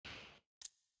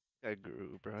I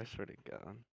grew, bro. I swear to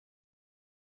God.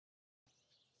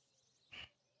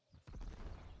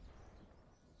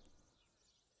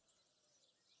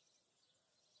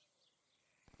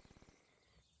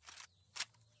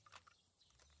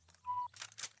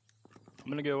 I'm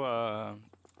gonna go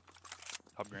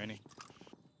top granny.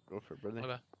 Go for it, brother.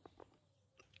 Okay.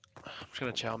 I'm just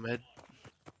gonna chow mid.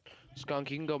 Skunk,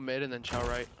 you can go mid and then chow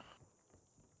right.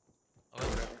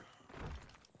 Okay.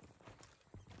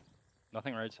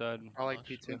 Nothing right side. I like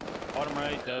P2. Bottom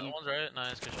right, dead. One's right.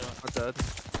 Nice, good shot. I'm dead.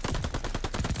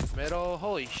 Middle.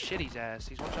 Holy shit, he's ass.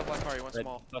 He's one shot black car, he went Red.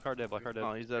 small. Black card dead, black card dead.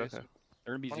 Oh, he's dead. Okay.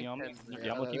 They're gonna be Z on me. 110.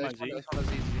 Yeah, I'm looking at my Z. This one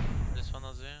is easy. This one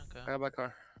is Z. I Okay. got black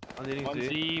car. I'm needing One Z.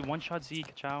 Z, one shot Z,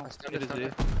 chow. Get a Z.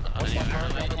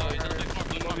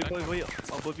 Wait.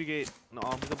 I'll flip you gate. No,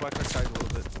 I'm gonna black card tag a little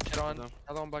bit. Hit on.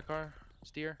 Another one black car.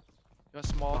 Stier. You got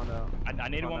small. Oh no. I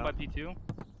needed Oh, one no. by P2.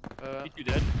 Uh, P2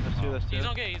 dead. That's two. He's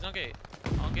on gate.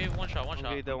 On gate, one shot. One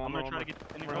gate, that I'm one gonna more. try to get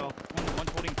in the More row. help. One's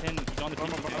holding 10. He's on the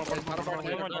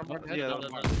P2. Yeah, Another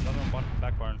one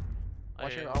back barn.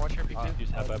 watch your P2. Use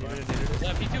half back barn.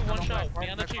 Yeah, P2, one shot.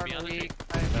 Behind the tree, behind the tree.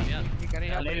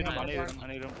 I needed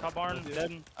him. Top barn,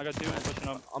 dead. I got two, I'm pushing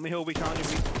up. On me hill, we count you.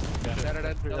 Dead.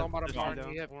 Another one bottom Just barn. down.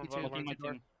 He hit One P2. Looking my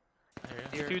team.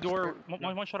 Here. Two door,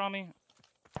 one shot on me.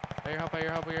 Your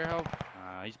help.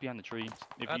 He's behind the tree.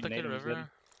 If Got you the nade kid him, he's river.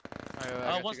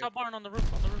 dead. One stop barn on the roof.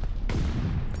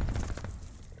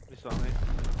 He saw me.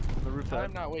 On the roof Time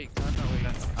side. not weak.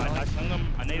 I stung him,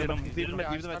 I naded him. He's deep in the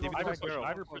back barrel.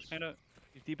 Ivor push, panda.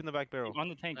 He's deep in the back barrel. On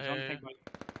the tank, he's on the tank.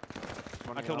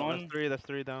 I killed one. That's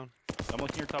three down. I'm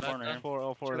looking your top barn right here.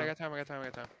 All four. I got time. One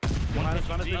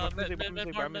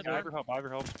Mid barn. Ivor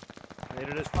help.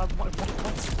 Nated it.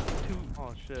 Two.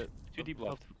 Oh shit. Two deep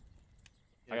left.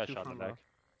 I got shot in the back.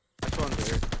 Next one's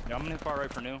there. Yeah, I'm gonna hit far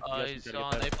right for new. He's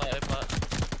on A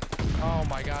plat. Oh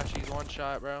my gosh, he's one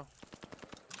shot, bro.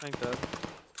 Tank dead.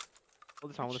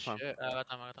 Hold this time. Shit. I got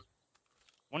time.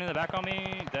 One in the back on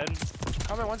me, dead.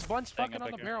 Come on, one's Dang, fucking I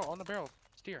on the think barrel.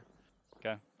 Steer.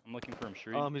 Okay, I'm looking for him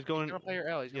street. He's going. He's gonna play your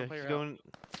L. He's Yeah, gonna play he's your L.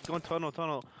 going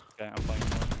tunnel. Okay, I'm playing.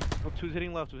 Oh, two's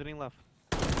hitting left. I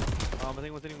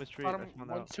think one's hitting with tree. Bottom,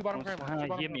 one, two bottom grab.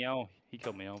 He hit me out. He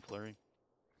killed me out, Flurry.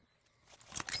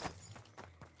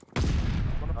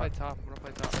 I'm gonna play top.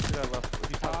 I see that left. If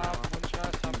he's Top, top, one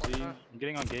shot. Top, one Z. shot. I'm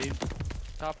getting on gate.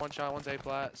 Top, one shot. One's A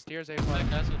plat. Steer's A Black plat.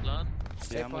 castle done.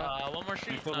 Yeah, I'm One more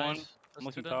street. killed one. Nice. I'm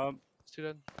looking top. It's two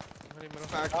dead. Many middle.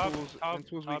 back Top, tools. top, and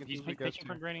tools top. we He's can pitching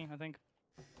for Granny, I think.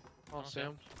 Oh,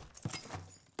 Sam.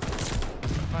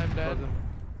 I'm I'm dead.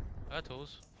 I got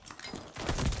tools.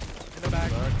 In the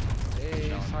back. Hey,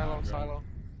 Chow, silo. bro.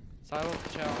 Silo,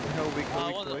 chow. Hell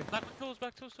weak. Back tools.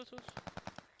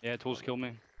 Yeah, tools killed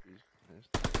me.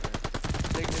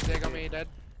 Dig on me, dead.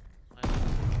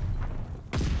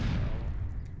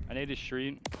 I need a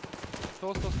street.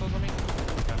 Tools on me.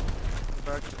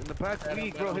 In the back,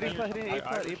 weak, bro. Hitting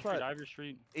A plat. Ivor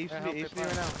street. A Yeah, help street it,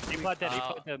 right now. A plat dead, A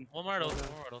plat dead. One more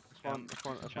That's one in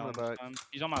the back.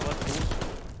 He's on my left, tools.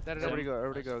 Dead. Everybody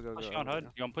go. Pushing out HUD.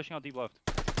 Yo, I'm pushing out deep left.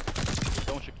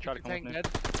 Don't try to come with Tank me. dead.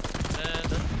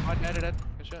 And Dead.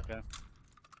 Good shit. Okay.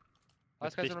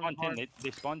 Last They guy's in spawned barn. 10.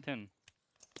 They spawned 10.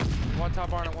 One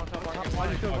top barn and one top barn.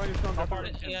 Why you still Top barn.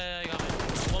 yeah, you got me.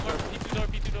 One more.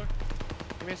 P2 door.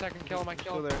 Give me a second. Kill him. I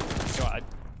kill Still him. there. Yo,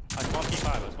 I spawned P5.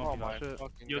 I spawned Oh my P5. shit.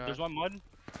 fucking Yo, god. there's one mud.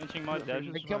 Pinching mud, dead.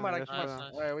 Just They kill mine. I Nice, kill nice.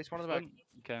 mine. Alright, we spawn in the back.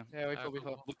 Okay. Yeah, we kill.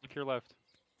 Look your left.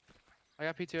 I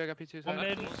got P2. One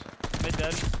Side. mid. Mid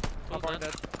dead. Top barn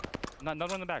dead. Another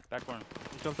one in the back. Back barn.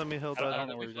 He jumped on me hill, I don't dead.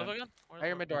 know where he's at. I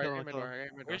hear mid door. Where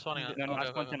you spawning at? No, I Okay,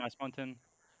 spawned okay. 10. I spawned 10.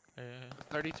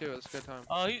 32. It's a good time.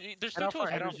 Oh, there's two tools.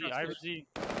 Head Ivor off. Z. Ivor Z.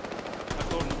 I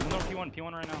told him. No,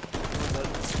 P1 right now.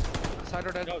 Side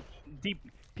door dead. Go deep.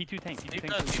 P2 tank. Deep P2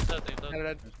 dead. tank.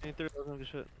 Dead. Ain't there doesn't good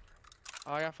shit.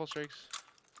 Oh, I got full streaks.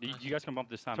 You guys can bump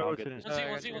this time. Throw I'll it get to this.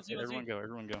 him. One Z. Everyone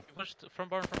go. You pushed from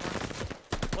barn.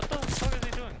 What the fuck is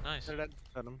he doing? Nice. They're dead.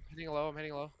 Got him. I'm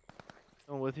hitting low.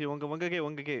 I'm with you. One good gate.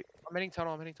 I'm hitting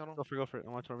tunnel. Go for it.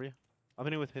 I'm watching over you. I'm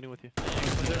hitting with you.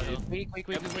 Weak.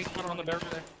 On the barrel.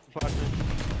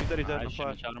 He said he's dead. I I'm shouldn't flash.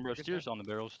 have shot him, bro. Steer's on the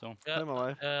barrels still. Play my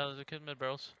life. Yeah, there's a kid mid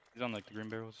barrels. He's on like the green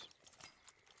barrels.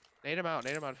 Nade him out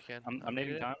if you can. I'm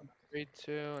nading time. 3,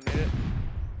 2, nade it.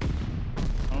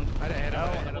 I didn't hit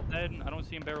him. I don't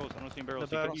see him barrels. I don't see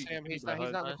him. He's not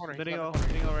in the corner. Hitting all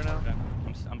right now. Okay.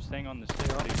 I'm staying on this.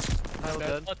 Hill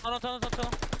dead. Tunnel.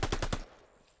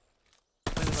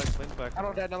 Lane's back.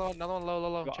 Tunnel dead. Another one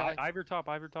low. Go, Chilling. Ivor top.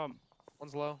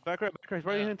 One's low. Back right. He's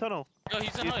right in tunnel. Yo,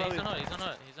 he's in He's hut. probably-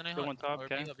 He's in a Still hut. one top, Or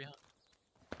okay. behind.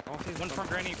 I don't see his One tunnel.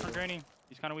 front granny.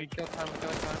 He's kind of weak. Kill time.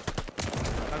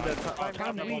 I'm dead. Time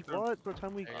Time weak. weak. What? Bro,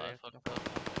 time weak. Fuck.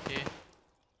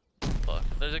 Fuck.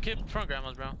 There's a kid in front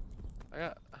grandma's, bro.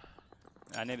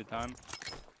 I needed time.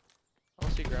 I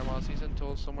don't see grandma's. He's in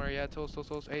tools somewhere. Yeah, tools. A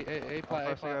plat, A I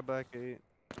plat. got back 8.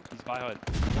 He's by HUD.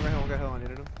 One guy hill, I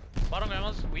needed him. Bottom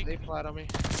grandma's weak. A plat on me.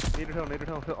 Needed hill. Nice.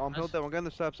 Hill that one guy on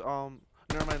the steps.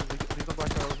 Never mind. He's on black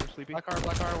car over sleepy. Black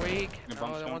car, weak. Good Oh,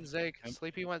 bump that skunk. one's Zig. Yep.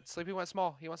 Sleepy went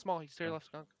small. He went small. He's to your left,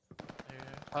 skunk.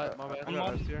 Yeah. My I bad.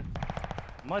 got us here.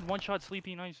 Mud, one shot,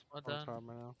 sleepy, nice. Well I'm done. top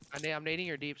right now. I'm nading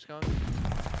your deep, skunk.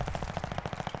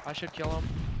 I should kill him.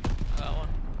 I got one.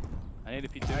 I need a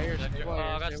P2. I hear Yeah, stable,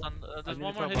 I got stable. stun. There's need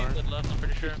one to more top hitting barn. to the left, I'm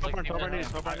pretty sure. Top barn, Like, top barn, yeah.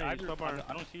 top barn, top barn.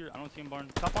 I don't see him barn.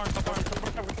 Top barn, top barn.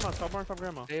 Come on, top barn, top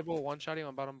grandma. Stable, one shotty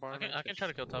on bottom barn. I can try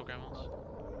to kill top grandmas.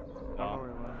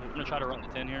 I'm gonna try to run the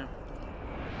 10 here.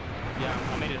 Yeah,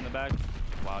 I made it in the back.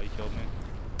 Wow, he killed me.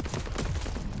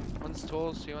 One's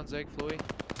tools, he went Zig, Fluey.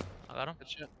 I got him. Good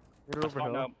shit. Needed over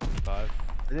Spawned hill. out. 5.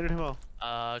 I needed him hill.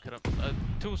 Could've.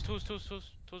 Tools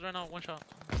right now. One shot.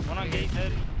 One on gate,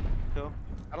 dead. Kill.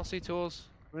 I don't see tools.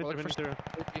 Wait, Look for through.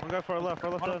 Sleepy. One guy far left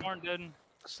One on dead. barn, dead.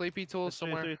 Sleepy tools It's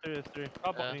three, somewhere. it's three.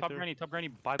 Top Yeah. granny,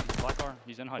 by black car.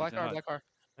 He's in HUD. Black He's in HUD. car.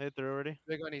 I hit 3 already.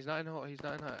 Big one, he's not in hole, he's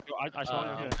not in hut. Yo, I saw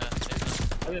him.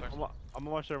 okay. Yeah. I'm gonna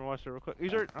watch there real quick.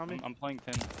 He's hurt on me. I'm playing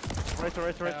 10. Right.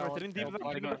 Yeah, Hitting deep in the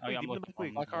Black back. car. Oh, yeah, I'm Deep in the looking back. for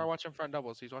him. Black car watching front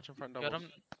doubles, he's watching front Got doubles. him.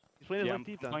 He's playing his Yeah, left I'm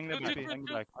deep then. playing the Good, back. good, Playing the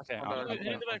good, back. Okay, good. I'm Hit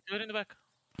in the back. Hit in the back.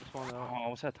 Spawn out. Oh,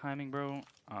 what's that timing, bro?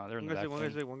 They're in the back. One lane.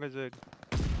 guy zig.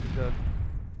 He's dead.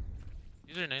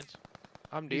 Use your nades.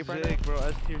 I'm He's deep right now. zig, bro.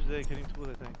 S tier zig hitting tools,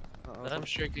 I think. I'm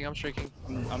shaking. I need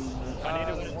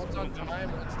it. One's on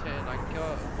time, one's 10. I can kill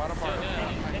it. Bottom bar.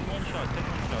 Yeah. 10 one shot.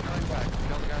 Killing back.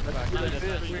 Kill the guy in the back.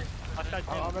 I shot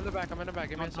 10. I'm in the back.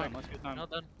 Give me a sec. Let's get time. Well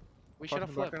done. We should have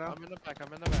Fucking flipped. back right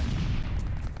I'm in the back.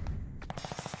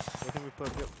 I think we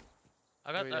flipped. Yep.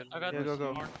 I got. Yeah,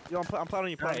 go. more. Yo, I'm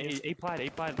plotting you. A plat. He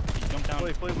jumped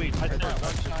down. Fully weak. I One said-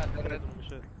 shot. Dead.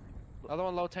 Shit. Other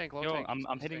one low tank. Yo,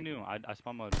 I'm hitting new. I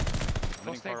spawn mode.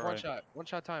 Low tank. One shot. One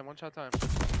shot time. One.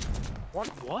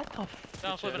 What the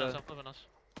No, I'm flipping us.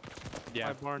 Yeah.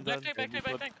 My barn Back dead.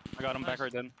 tank. I got him back Nice.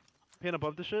 right then. Pin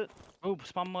above the shit. Oh,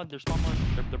 spawn mud. They're spawn mud.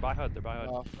 They're by HUD.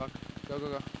 Oh fuck.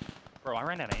 Go. Bro, I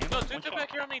ran out of ammo. No, One two shot.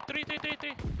 back here on me. Three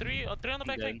on the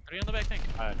back Dead. tank. 3 on the back tank.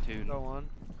 I had 2. Go on.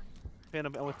 Pin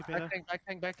I'm with you,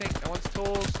 Pin. Back tank. That one's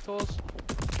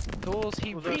tools.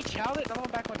 He Was that- reached out it. Another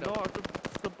one back window.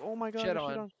 No, oh my god. Shit shit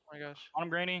on. on. Oh my gosh. On him,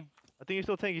 Granny. I think he's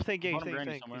still tank. He's tank gate. Bottom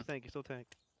granny somewhere. He's still tank.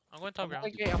 I'm going top ground.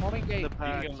 I'm holding gate. The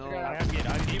pack, You go. no. I have to get.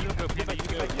 I need you to go. Get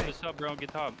back. You go. Get this up, bro. Get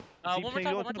top. Keep One more saying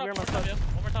top. you One want more to top. grab my Yes.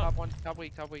 One more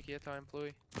top. Top weak. Yeah, time,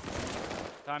 Fluey.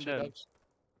 Time Shit dead. ups.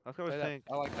 Let's go with Play that. tank.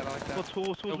 I like that. Well,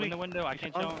 tools Go in weak. the window. I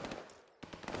can't tell.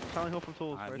 Silent hill from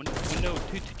tools. Alright, Right? window.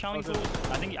 Two challenge Oh, tools.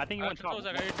 I think I he got went top. tools.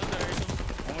 I got your tools.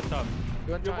 One went top.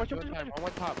 Doing Yo, time. watch Doing out. time.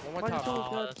 One top. Watch out.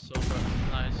 Oh, that's so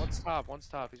good. Nice. One's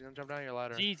top. He's gonna jump down your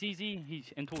ladder. Z.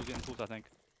 He's in tools. I think.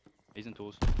 He's in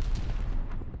tools.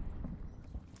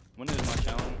 Window is my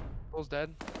challenge. Tools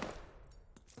dead.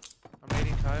 I'm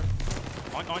waiting time.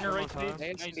 On your right, One more Steve. A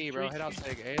and Nice. C, bro. Head out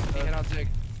Three. Zig. A and C, head out Zig.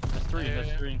 That's 3. Yeah, That's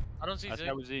yeah. 3. I don't see That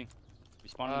Zig. was Z.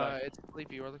 Responding back. It's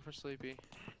Sleepy. We're looking for Sleepy.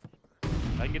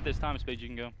 I can get this time, Spade. You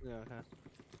can go. Yeah, okay.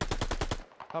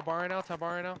 Top bar right now.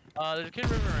 There's a kid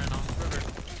river right now. River.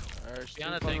 Alright,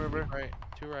 Behind the two tank. river. Right.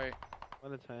 2 right.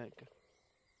 What a tank.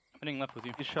 I'm hitting left with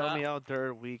you. He shot me out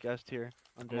dirt weak S tier.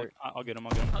 On dirt. I'll get him.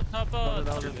 Top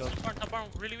That barn,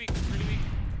 really weak.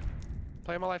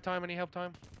 Play my lifetime. Any help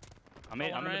time? I'm Oh,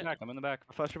 in one the right. back. I'm in the back.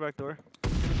 Flash your back door.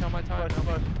 Give me tell my time.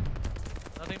 Flash.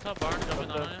 Nothing top barn,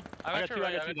 jumping on you. I got 2.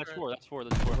 right, I got 2. your That's right. 4.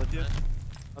 That's 4. With you. Nice.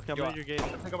 Okay, I'm Yo, in your gate.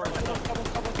 Take over.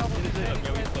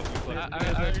 Yeah, I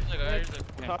heard you, I heard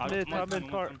you. Top mid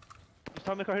car. He's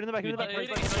top mid car. Hit in the back. Hit in the back.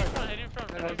 Hit in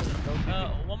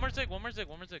front. One more zig.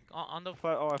 On the.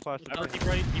 Oh, I flashed.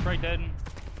 Keep right dead.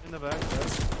 In the back.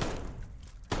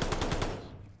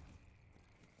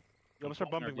 Yo, let's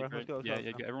start bumping, bro. Let's go. Yeah.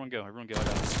 Everyone go. I got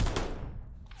it.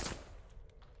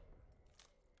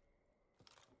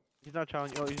 He's not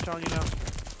challenging. Oh, he's challenging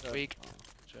now. Weak.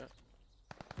 Shit.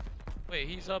 Wait,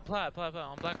 he's plat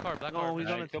on black car. No, he's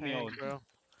on a Alright, kill me all. tank, bro.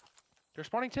 They're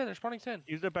spawning 10.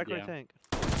 Use their back right Yeah. tank.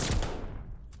 I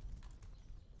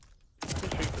can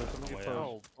streak this. I'm gonna get Oh, yeah. close.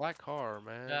 Oh, black car,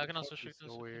 man. Yeah, I can also Fuck, shoot it's this.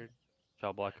 So weird.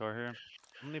 Child black car here. I'm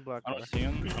gonna need black I car. don't see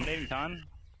him. I'm nading time.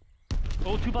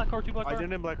 Oh, 2 black car. I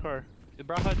didn't in black car. They're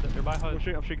by HUD. I'm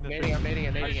streaking this. I'm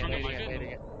nading shooting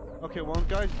it. Okay, one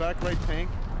guy's back right tank.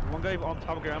 One guy on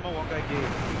top of grandma. One guy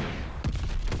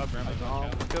gate. Top grandma's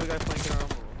on challenge. The other guy flanking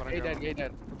around. Gate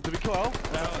dead. Did we kill L? L,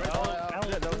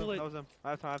 Yeah, that bullet. was him. I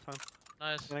have time.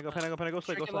 Nice. Can I go? Slick,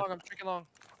 go Tricking long, slick. I'm tricking long.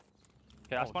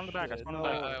 Okay, I spawned in the back. I shit, spawned in the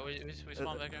back. no. We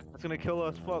spawn back here. That's gonna kill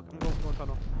us. Fuck. I'm going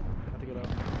tunnel. I have to get out.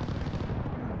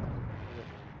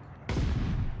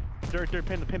 Dirt,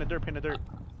 pin the dirt.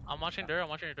 I'm watching dirt. I'm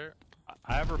watching your dirt.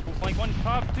 I have her full flank. One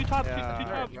top, two top, Yeah. two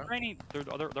top. Bro. Granny.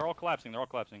 They're all collapsing. They're all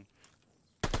collapsing.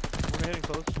 We're hitting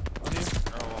close. On you.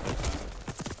 They're all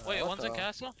Wait, what one's in the-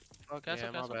 castle. Fuck, Castle,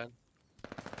 yeah, my castle. bad.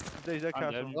 He's at I'm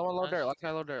castle. dead. Low on low Nice. dirt. Last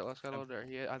guy low dirt. Last guy low dirt. I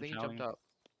think he shouting. jumped up.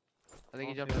 I think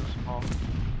he Oh, jumped yeah. up small.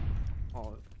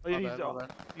 Oh yeah, My bad, my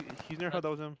bad. he's near her. That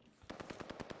was him.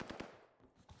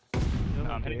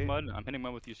 I'm hitting mud. I'm hitting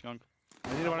mud with you, skunk.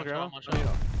 I need to run around. One shot.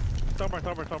 Top barn.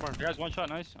 You guys, one shot,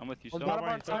 nice. I'm with you One still. bottom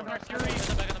Barn, barn, barn. top barn, In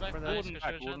the back, in the back. Bullet Bullet in Nice, the good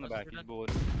back. shit, Bullet in the good back. shit, He's good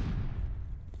bullet.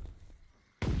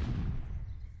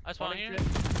 I spawn here.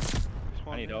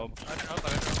 I need help. I can help.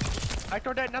 Back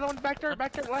door dead. Another one back door.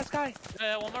 Last guy.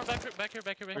 Yeah, one more back here.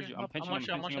 Where'd you- I'm pinching one him,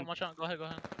 shot, pinching him. one shot. Go ahead.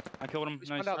 I killed him. We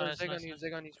Nice. spawned out. There's Nice, Zig on nice, you. nice.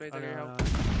 Zig on you. Spade. There. Your help.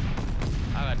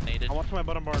 I got naded. I watched my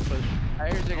bottom barn push. I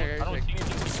hear Zig. I I hear don't Zig. see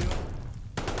anything to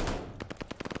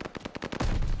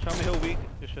Chow me hill weak.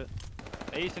 Good shit. do.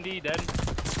 Ace and D dead.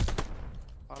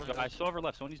 Bottom I dead. still have her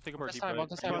left. Someone needs to pick up her This deep time, right.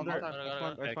 this time, Spawn one dirt. time. Got it. I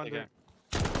spawned Okay, dirt.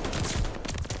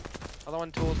 Other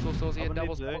one, tools. He had Other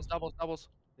doubles. needs Doubles.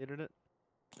 Needed it.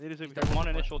 Needed to be There's one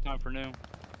initial time for new.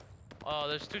 Oh,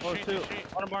 there's two Oh, street, two. two street.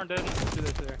 Bottom barn dead.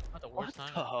 there. Not the What worst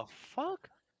time. the fuck?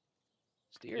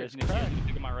 You Stier guys is need to cracked.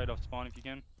 pick up my right off spawn if you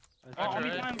can. Oh, Alright.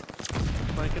 anytime.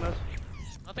 Flanking us.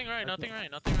 Nothing right. I'm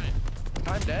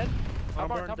dead. Top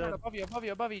barn Top barn, dead.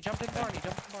 above you. Jumped in barn.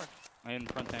 I in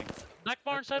front tank. Back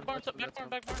barn, side barn, That's-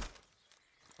 back barn.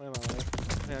 Play my life. I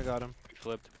think I got him. We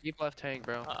flipped. Deep left tank,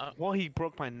 bro. Well, he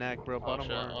broke my neck, bro. Oh Bottom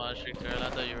shit, barn. oh I shoot there, I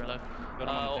thought you were left. Got him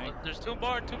on the tank. There's two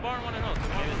barn, one in hill, two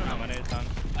barn, My nade is one in done. My hill. nade is done.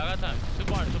 I got time, two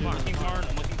barn. I'm looking barn.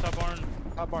 I'm looking top barn.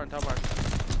 Top barn. Time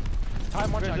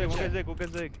one shot. One Good guy shit. zig. One guy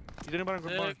zig. He's in bottom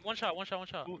barn. One shot. Two I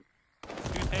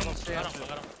tanks. got him.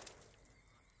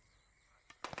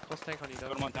 Close tank on you, Got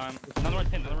Doug. him on time. Another one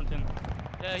 10. Another one 10.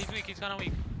 Yeah, he's weak, he's kinda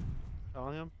weak.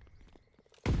 Telling him.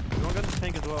 One got the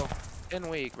tank as well. In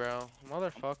weak, bro.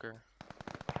 Motherfucker.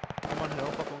 I'm on hill.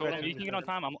 Fuck, one Go guy on, you can get on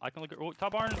tank. time. I can look at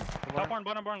top barn. Top barn.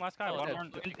 Bottom barn. Last guy. Oh, Bottom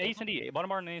okay. barn. Ace and D. Bottom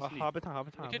barn and Ace and D. Hobbit time.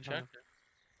 We could check.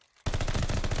 He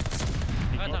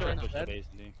I can got try time. to push Dead. the Ace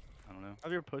and D. I don't know.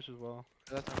 Have your push as well.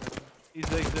 That's not good. He's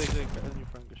zig. Better than your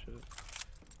friend. Good shit.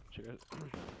 Check it.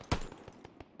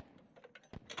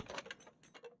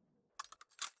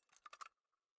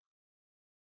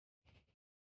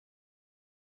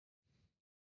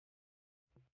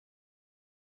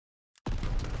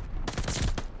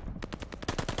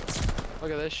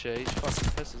 Look at this shit. He's fucking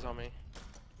pisses on me.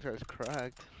 This guy's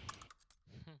cracked.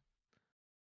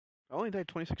 I only died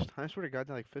 26 times. I swear to God, I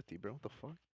died like 50, bro. What the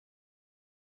fuck?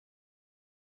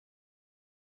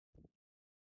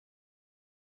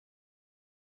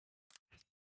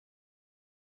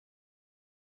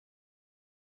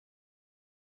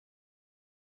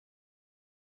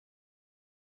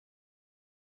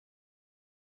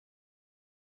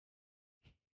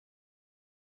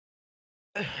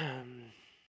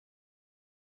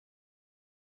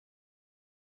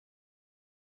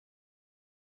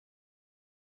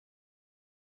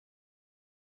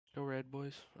 Go red,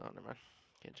 boys. Oh, never mind.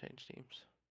 Can't change teams.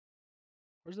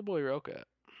 Where's the boy Roke at?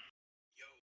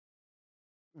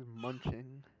 He's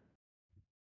munching.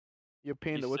 Yo,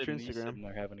 Panda, what's your Instagram?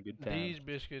 They're having a good time. These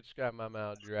biscuits got my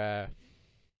mouth dry.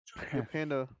 Yo,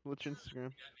 Panda, what's your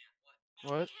Instagram?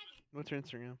 What? What's your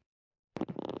Instagram?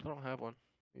 I don't have one.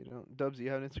 You don't. Dubs, do you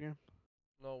have an Instagram?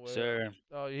 No way. Sir.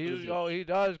 Oh, Who's he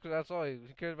does, cause that's all he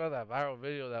cares about that viral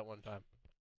video that one time.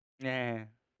 Yeah.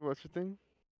 What's your thing?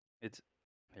 It's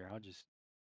here. I'll just.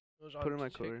 It was Put on in my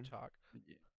code. TikTok.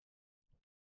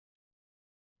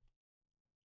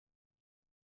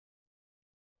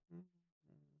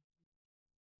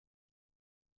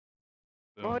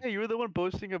 Oh, yeah, you were the one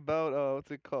boasting about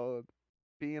what's it called?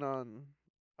 Being on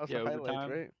House Yeah, of Highlights,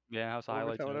 overtime. right? Yeah, House of Overtime,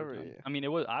 Highlights. and whatever, overtime. yeah. I mean,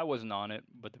 it was. I wasn't on it,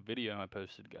 but the video I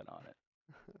posted got on it.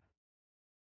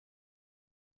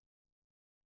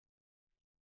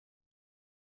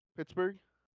 Pittsburgh?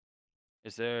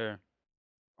 Yes, sir.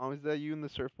 Is that you in the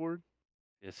surfboard?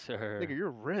 Yes, sir. Nigga,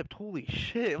 you're ripped. Holy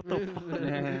shit. What the fuck?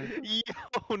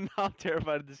 Yo, now I'm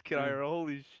terrified of this kid.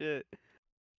 Holy shit.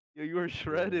 Yo, you are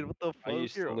shredded. What the fuck? I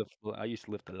used to You're- lift. I used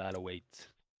to lift a lot of weights.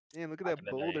 Damn, look at back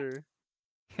that in the day.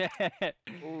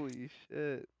 boulder. Holy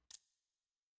shit.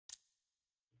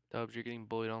 Dubs, you're getting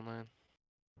bullied online.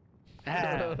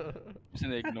 Just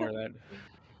gonna ignore that.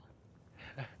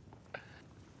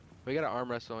 We got an arm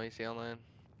wrestle on AC online.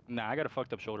 Nah, I got a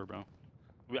fucked up shoulder, bro.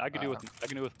 I could do with. I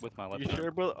can do with my left. You arm.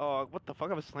 sure, bro? Oh, what the fuck?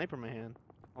 I have a sniper in my hand.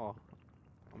 Oh.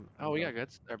 Oh, we got good.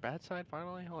 Our bad side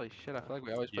finally. Holy shit! I feel like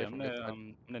we always play Yeah, from good side.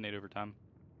 I'm gonna nade overtime.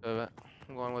 I'm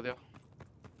going with you.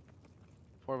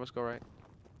 4 of us go right.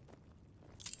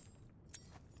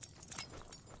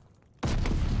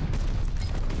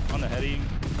 On the heady.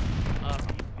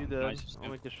 You dead. Nice. I'll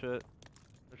make this shit.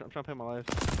 I'm trying to pay my life.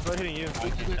 I'm not hitting you. I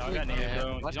got naded, Yeah.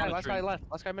 bro. Last He's on the guy tree. left.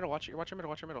 Last guy middle. Watch your middle.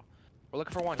 Watch your middle. We're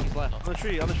looking for one. He's left. On the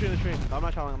tree. No, I'm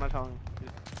not telling him.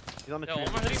 He's on the Yo, tree.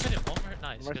 one more hitting him. One more.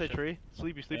 Nice. Right good side shit. tree.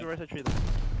 Sleepy Yeah. right side tree then.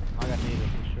 I got needed.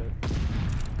 Shit.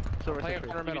 Still right Playing side tree.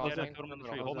 corner middle. Yeah, Playing killed him in the corner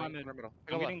tree. middle. Hold my Playing mid. corner middle.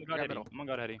 I'm Go getting the left. god I got heady. middle. I'm on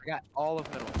god heady. I got all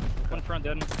of middle. One front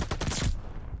dead.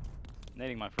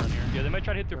 Nading my friend here. Yeah, they might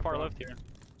try to hit through Go far front. left here.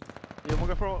 Yeah, we'll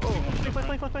go for. Oh,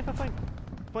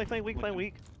 Flank, flank,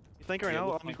 weak. You flank right Yeah, now.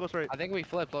 we'll I'm flank. close right. I think we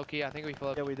flipped, low key. I think we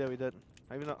flipped. Yeah, we did.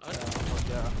 Maybe not.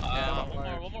 Yeah.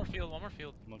 Yeah. One more field. One more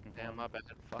field. I'm looking for Damn, him. my bad.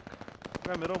 Fuck.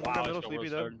 One guy Wow, middle, he's sleepy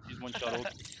got though. road He's one shuttled.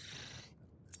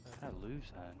 I lose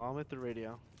that. I'm at the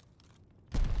radio.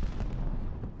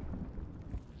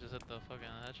 Just hit the fucking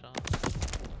headshot.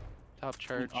 Top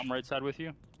church. I'm right side with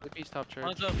you. Sleepy's top church.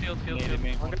 One's up field. Naded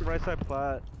me. I'm gonna right side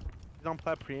plat. He's on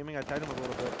plat pre-aiming. I tagged him a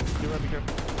little bit. Be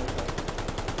careful.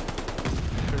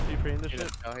 Sure, pre-aim this He shit.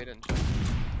 didn't show, he didn't show.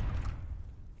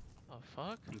 Oh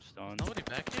fuck. I'm stunned. Nobody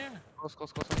back here. Close.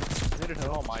 Needed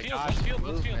help. Oh my Field, gosh. Field.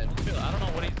 movement. I don't know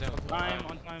what he's doing.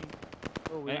 On time.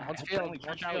 Oh, we. And One's Church field, alley, one's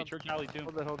Church alley, field. Church alley too.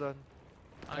 Hold on.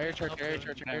 Area church. I got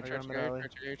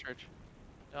church.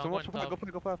 Someone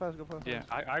go plat fast. Yeah,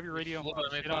 I have your radio. Look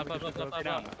at me, Sit down, pop, sit pop,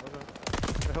 down.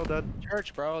 Hold dead.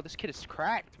 Church, bro. This kid is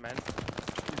cracked, man.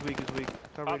 He's weak.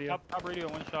 Top radio. Top radio,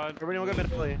 one shot. Everybody will get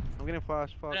mid alley. I'm getting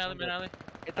flash. Fuck. Mid alley.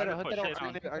 Hit that I up. got Hit that pushed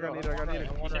up. it. I got needed.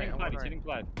 He's hitting plaid, he's hitting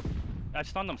plaid. I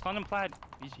stunned him, plaid.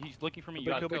 He's looking for me. You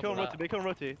gotta Big go. kill and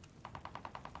rotate.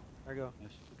 There you go.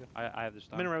 Yes. I have this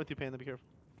I'm in stun. right with you, Panda. Be careful.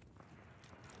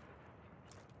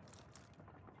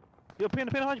 Yo,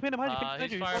 Panda, behind you.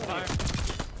 He's fire.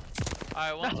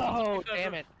 Alright, one. Oh,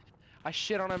 damn it. I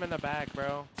shit on him in the back,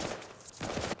 bro.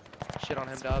 Shit on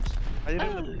him, Dubs. I did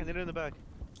it in the back.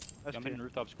 That's I'm hitting two.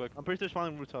 rooftops quick. I'm pretty sure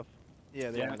spawning rooftop. Yeah,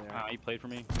 they Yeah, are there. he played for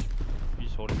me. He's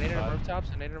just holding Naded him the rooftops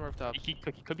and naded him rooftops. He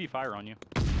could be fire on you.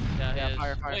 Yeah, Yeah, he is.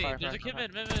 fire, Wait, fire, there's fire, a kid fire.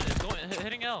 mid. It's going,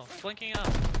 hitting L, flanking L.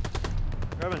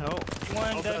 Grabbing help.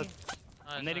 One Oh, dead. dead.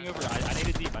 I'm nading over. I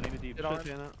naded deep. Shit,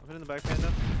 Panda. I'm hitting the back,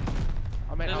 Panda.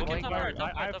 I'm in. There's I'm a kid going top fire. right,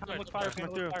 top I have right, time. Look top fire. right.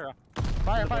 Look through.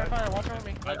 fire. Fire. Watch over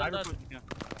me. I Dead. yeah.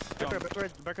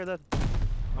 Back right dead. I'm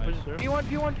Nice. pushing through. P1.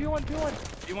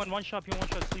 P1 one shot.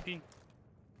 Sleepy.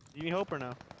 Do you need help or no?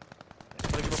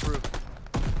 I'll give up roof.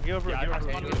 Give up roof. Yeah, Give I up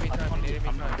roof. spawned Need me time, I'm need me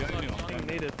I'm time. doing new. I'm getting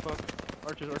naded. Fuck.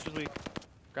 Archer's weak.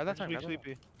 Grab that Archer's time. weak, Grab that.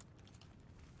 sleepy.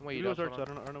 Wait, He you was don't. Archer. I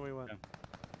don't know where he went. Okay.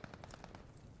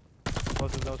 That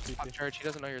was sleepy. Top church. He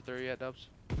doesn't know you're through yet, Dubs.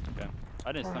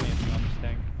 I didn't stun anything on this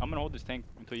tank. I'm gonna hold this tank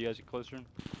until you guys get closer.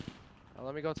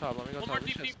 Let me go top. One This more deep.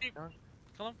 shit's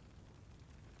Kill him.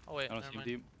 Oh wait, I don't never see him mind.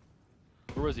 deep.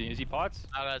 Where was he? Is he pots?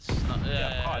 Oh, that's not.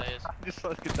 Yeah, Pots. it is. Just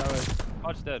let's get that right.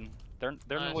 Pots dead. They're in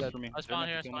the Nice. woods for me. I They're spawn not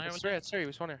here, killing spawn me. here. It's three.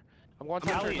 We spawn here. I'm going I'm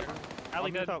top. alley. Alley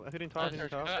I'm dead. hitting top. Nice. Hitting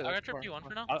top. I got That's trip fine. P1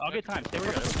 for now. I'll get time. Stay Wait,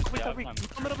 where you're at. wait, Yeah, wait, I have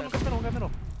time.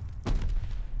 middle.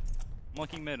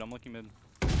 I'm looking mid.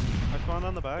 I spawned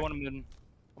on the back. Going mid.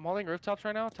 I'm holding rooftops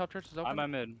right now. Top church is open. I'm at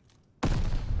mid.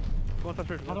 Going top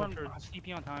church. Another one.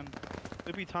 CP on time.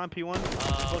 Sleepy time P1.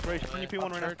 Oh, Close range. boy. Can you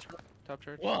P1 right now? Top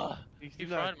church. Whoa! He's He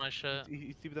back. fried my shit.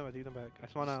 He's them back. I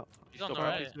spawn out. He's on Still the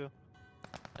fried. right. Too.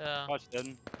 Yeah, Pots dead.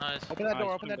 nice. Open that Nice,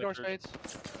 door. Open that door, swing back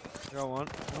Spades. I got one.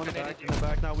 One in the Okay, back. naded In the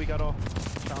back. Now we got all.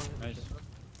 Nice.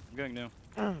 I'm going new.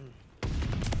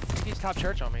 He's top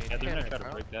church on me. Yeah, they're Damn gonna it, try to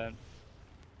bro. break that.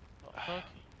 Oh, fuck.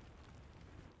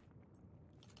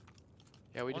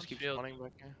 Yeah, we One's just keep field. spawning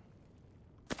back here.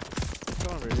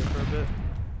 Go on radio for a bit.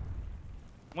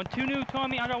 One, two new. Two on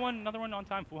me. I got one. Another one on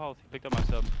time. Full health. Picked up my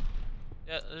sub.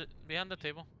 Yeah, behind the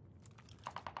table.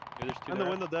 Yeah, there's two And the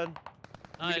there. window dead.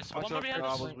 Nice. One more behind I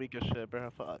us. was weak as shit, bro.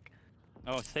 Fuck.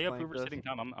 Oh, stay up. Flank Hoover this. sitting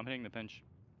time. I'm hitting the pinch.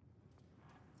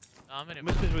 I'm in it.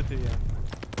 Message with you, yeah.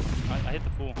 I hit the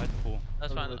pool. That's I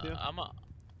was fine. with you.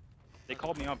 They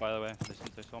called me out, by the way. Since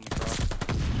they saw me cross.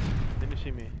 They didn't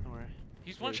see me. Don't worry.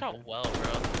 He's Really one shot good. well,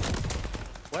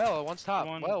 bro. Well, one's top.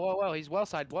 One. Well. He's well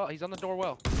side. Well, he's on the door.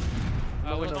 Well.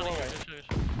 No Good window. shot, good shot, good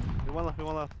shot.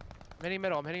 One left. I'm hitting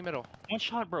middle. I'm hitting middle. One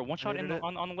shot, bro. One shot in Needed the,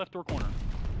 it. on the left door corner.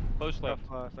 Close I left.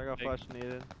 got Big. flash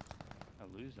needed.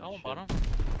 I lose that Oh, one shit. bottom.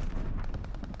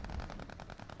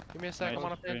 Give me a sec. Nice. I'm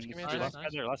on a pinch. Give me a Nice. sec. Last guy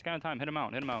there. Last guy on time. Hit him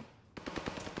out.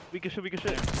 Weak as shit.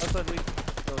 Outside weak.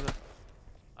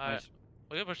 Alright. Nice.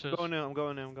 We can push I'm this. going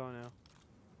now.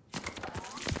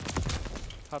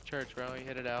 Top church, bro. He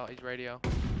hit it out. He's radio.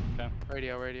 Okay.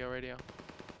 Radio.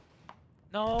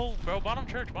 No, bro. Bottom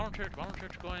church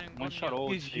going. One shot you.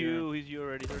 old. He's Stier. you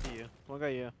already. 30 you. One guy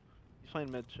you. He's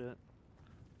playing mid shit.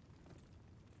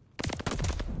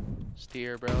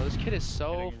 Steer, bro. This kid is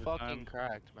so Hitting every fucking time.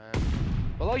 cracked, man.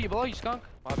 Below you, skunk.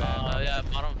 My bad. my Yeah,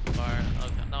 bad. bottom fire.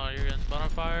 Okay, no, you're good. Bottom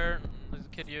fire. There's a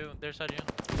kid you. Their side you.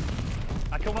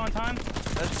 I killed one on time.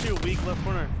 That's too weak left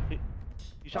corner. He's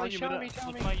Oh, shot he's you showing mid. me,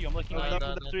 showing me. Looking at you. I'm looking Uh, at you. the-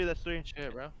 That's three. That's three.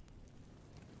 Shit, bro. I'm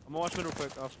gonna watch mid real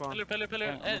quick. I'll spawn. Pillar.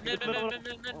 Yeah, Eh, I'm mid.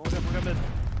 One guy mid.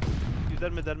 He's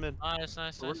dead mid. Nice.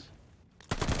 Over.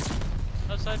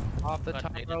 Outside. Off the God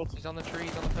top dang it. ropes. He's on the tree.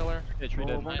 He's on the pillar. Yeah, tree Oh,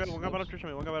 dead. one guy Nice. bottom church on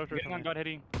me. One guy bottom church Getting on on me. God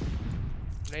hitting.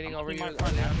 Nading I'm over looking you. my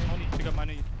front. I need to pick up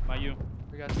my you.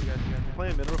 We got you.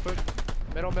 Playing mid real quick.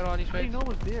 Middle on you, How do you space. know it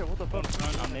was there? What the One fuck?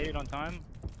 front. I'm naded on time.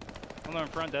 One in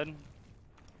front dead. Nice.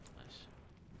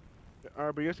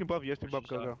 Alright, but you guys can buff. Push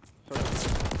Go. the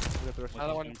Sorry. We got the rest.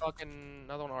 Another What's one his fucking,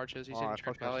 another one arches. He's Oh, I in church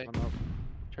fucked alley. that son up.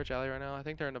 Church alley right now. I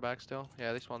think they're in the back still.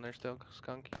 Yeah, they spawned there still.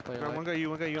 Skunk. Player Alright, one life.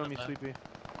 guy you on me, Okay. sleepy.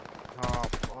 Oh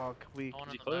fuck, weak. I want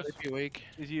Is he in the close? back. Sleepy weak.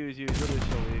 He's literally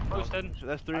so weak. Close dead.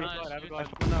 That's three. Nice. I have a I glide.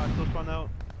 spawned out. I still spawned out.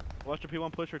 Watch the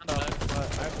P1 push or In the top. back.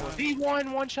 I have one.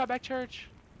 D1, one shot back church.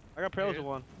 I got parallels with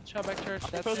one. One shot back church. I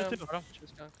That's froze it him. too. Church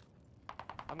skunk.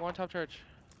 I'm going top church.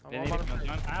 I'm They on need bottom to church.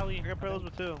 come down. Alley. I got parallels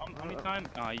with two. How many time?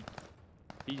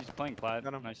 He's playing plat.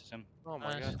 Got him. Nice as him. Oh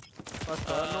my Nice. god. No, mid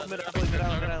the alley, mid pictures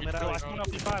alley, are mid gonna alley, be mid Yo, alley. I spawned off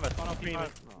P5. I spawned off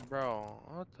P5. Bro,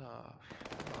 what the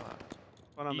fuck?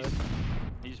 One on mid.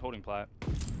 He's holding plat.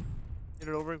 Need it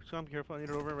over. Come careful. Need it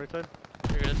over right side.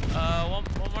 You're good. One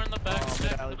more in the back. Oh, back,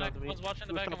 mid-alley, the back. down to me. One's watching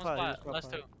the He was back and gonna one's fly, he was flat. gonna Last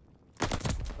fly.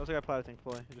 two. That was a guy plot, I think,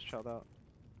 fully. He just shot out.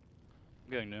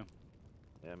 I'm getting new.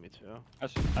 Yeah, me too.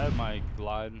 I have my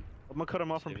glide. I'm gonna cut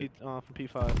him off from Save from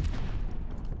P5.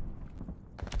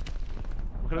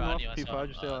 I'm cutting him I off knew from I saw P5. him.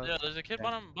 Just stay alive. Yeah, there's a kid Okay.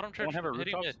 bottom church have a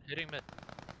hitting rooftops? mid.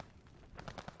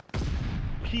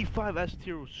 P5 S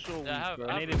tier was so weak, I have- bro.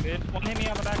 I have- Naded mid. One hit me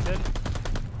on the back dead.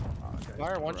 Oh, okay,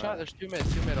 Fire, one right. shot. There's two mid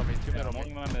on me. Two mid Yeah, on I'm me.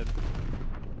 only my mid.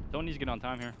 Don't need to get on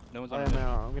time here. No one's I on am mid.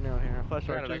 out. I'm getting out here. Flash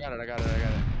I archer. got it. Okay. Alright,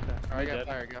 I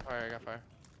Dead. got fire.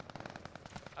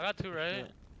 I got two, right?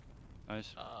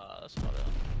 Nice. That's about it.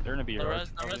 They're gonna be The your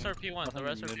rest are P1. The Nothing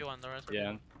rest are mid. P1. The rest are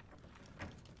Yeah. P1.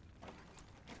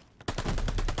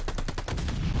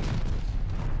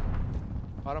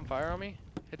 Bottom fire on me.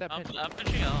 Hit that I'm pinch.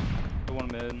 pushing out. The one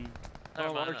mid.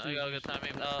 Never mind. arches I got a good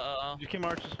timing. You came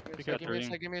arches. Be got careful.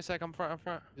 three. Give me a sec. I'm front.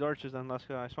 These arches then. Last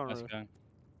guy. I spawned Nice roof. guy.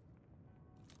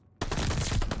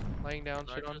 Laying down.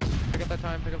 Shit on. Arches. Pick up that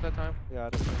time. Yeah, I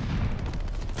did.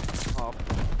 Oh,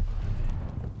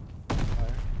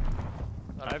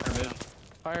 I have your mid.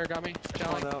 Fire got me. I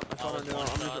Challenge. spawned out. I spawned Oh, out.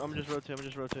 it's one I'm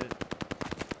just rotate.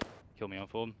 Kill me on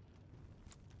fold.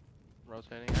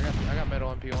 Rotating. I got middle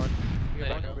on P1. You There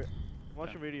got you one? go.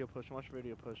 Watch your radio push.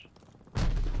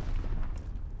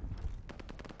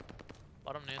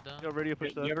 Bottom need though. Yo, radio push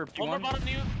You that. ever One more P1? bottom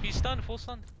new. He's stunned. Full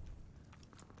stunned.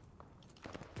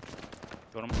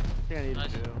 Got him. I think I need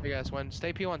Nice. to do. Big ass win.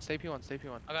 Stay P1.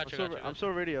 I got you. I'm still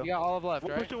radio. You got all of left,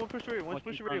 One right? push the radio. One Watch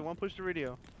push in the radio. front. One push the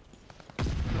radio. Oh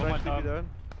my Right, top. sleepy dead.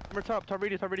 Remember top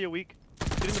radio weak.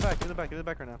 Get in the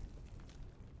back right now.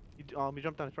 He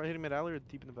jumped down. He's probably hitting mid alley or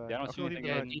deep in the back. Yeah, I don't I'll see feel him anything deep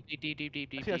in the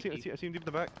yet. back. Deep. I see him deep in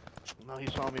the back. No, he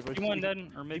saw me, bro. P1 Deep dead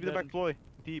or mid in the dead. back, Floyd.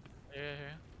 Deep. Yeah.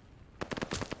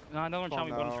 No, another one shot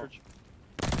me Spawned bottom out. church.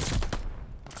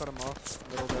 I'll cut him off.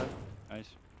 Middle dead. Nice.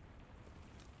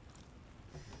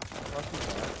 Last one's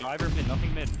back. Driver mid,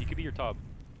 nothing mid. He could be your top.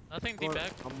 Nothing deep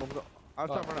back. I'm gonna go.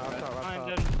 Outside, run out. I'm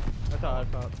Outside. dead. Outside.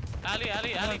 Ali,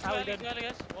 Ali dead.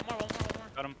 guys. One more.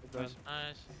 Got him. Dead. Nice.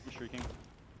 Nice. He's shrieking.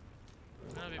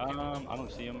 Gonna be P1. I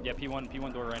don't see him. Yeah,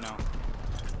 P1 door right now.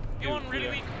 P1 really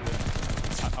weak.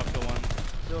 I'll kill one.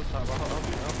 Still top. I'll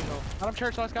be no. Bottom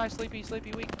church. Last guy. Sleepy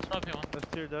weak. Stop P1. That's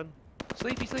tier dead.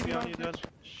 Sleepy. Be on bottom you, church. dead.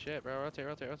 Shit, bro.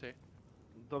 Rotate.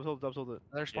 Dubs hold it.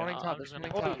 They're spawning Yeah, top. I'm They're just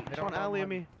spawning gonna- top. Oh, They he's don't on have alley at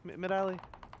one. me. Mid alley.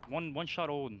 One shot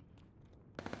old.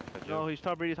 No, he's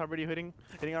top radio hitting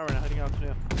out right now. Hitting out.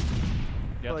 Yeah.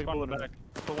 Yeah, like spawn bullet back.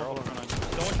 Pull They're all one. front on you.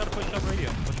 Someone try to push up radio.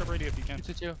 Push up radio if you can.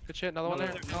 2-2. Good shit. Another one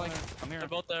there. I'm here. They're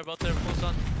both there. Full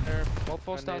stun. They're both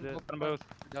full I stun. need it. Both Got 'em both.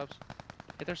 Dubs.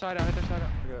 Hit their side out.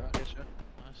 Okay. Good shit.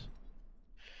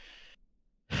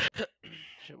 Nice.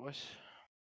 Shit, boys.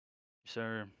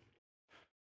 Sir.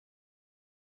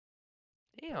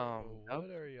 Damn. What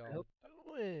are y'all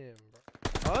doing,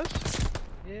 bro? Us?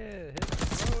 Yeah, hit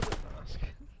the road.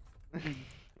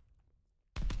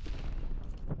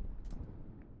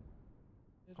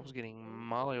 I was getting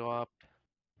mollywopped.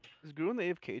 Is Guru on the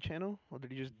AFK channel, or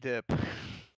did he just dip?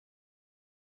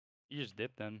 You just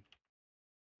dipped then.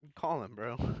 Call him,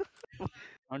 bro.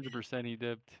 100% he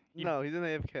dipped. No, he's in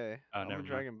AFK. Oh, I'm never gonna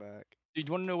drag mind. him back. Dude,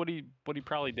 you want to know what he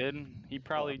probably did? He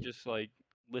probably just like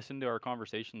listened to our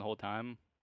conversation the whole time,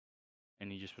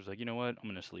 and he just was like, you know what? I'm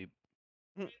gonna sleep.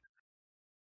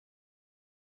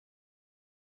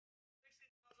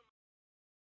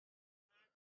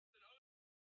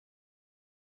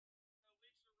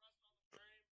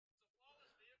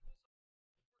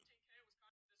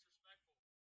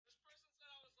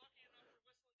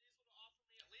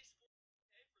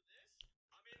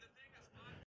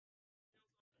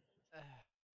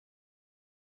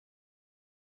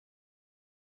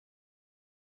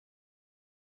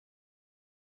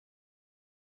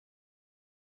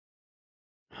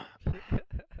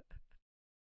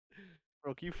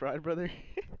 Bro, you fried, brother?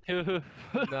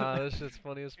 Nah, this shit's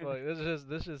funny as fuck.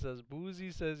 This just says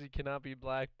Boozy says he cannot be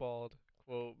blackballed.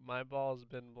 Quote, my ball's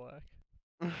been black.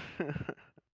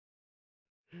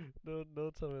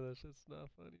 Don't tell me that shit's not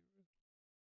funny.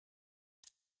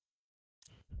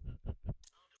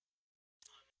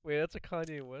 Wait, that's a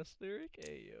Kanye West lyric?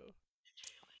 Hey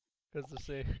yo.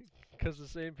 Cause the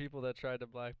same people that tried to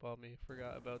blackball me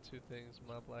forgot about two things,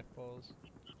 my blackballs.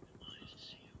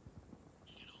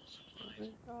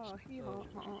 Oh,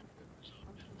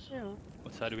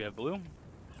 What side do we have? Blue?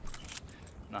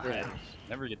 Nice. Yeah.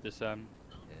 Never get this side.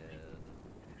 Yeah.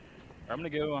 I'm gonna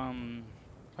go.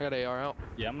 I got AR out.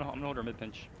 Yeah, I'm gonna hold our mid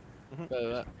pinch.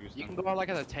 You can go out like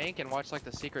in the tank and watch like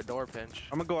the secret door pinch.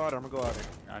 I'm gonna go out. I'm gonna go out.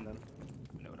 I know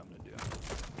what I'm gonna do.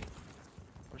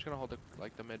 I'm just gonna hold the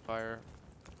like the mid fire.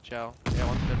 Chow. Yeah,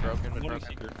 one's mid broken. I'm Mid holding broken.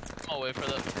 secret. Oh, wait for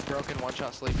the. Mid broken. One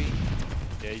shot sleepy.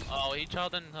 Yeah, he's. Oh, he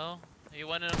chowed in hell. He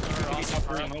went in He's or up off.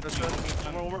 for him, That's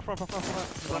hopefully. good. One front.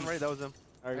 He's on right. That was him.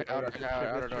 Alright, Outer we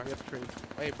door. have to trade.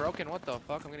 Wait, broken. What the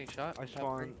fuck? I'm getting shot. I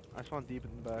spawn deep in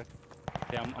the back.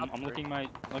 Yeah, I'm looking my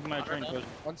train post.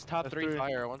 One's top That's 3 three.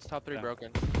 fire. One's top 3 Yeah.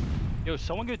 broken. Yo,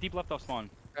 someone go deep left off spawn.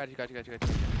 Got you.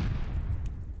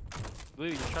 Blue,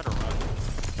 you try to run.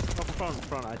 Oh,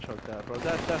 front. I choked that, bro.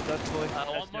 That's fully. One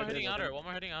more good, hitting that's outer. good. One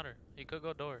more hitting outer. He could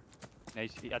go door. Yeah, I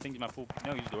think he's my full.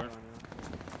 No, he's door.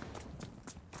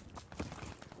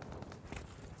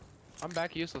 I'm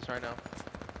back useless right now.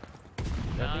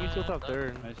 Yeah, I think he's still top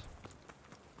third. Nice.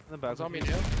 In the back. One's on me with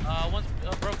too. One's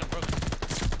broken.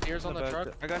 Steers on the back. truck.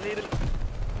 I got needed.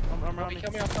 I'm Oh, around he me.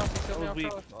 killed me off top. He killed me I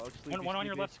off was top. One on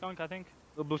your left, skunk, I think.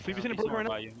 Sleepy, He's seen him broke somewhere right now.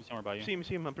 by you. He's somewhere by you. See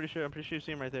him. I'm pretty sure you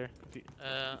see him right there.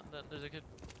 There's a kid.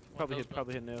 Probably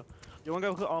hit new. Yo, one guy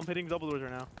I'm hitting double doors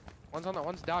right now.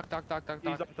 One's dock. He's docked up.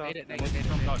 Made it.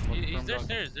 He's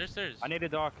there's stairs. I need a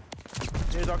dock.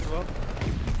 He's dock as well.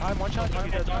 Time, one shot. Dock,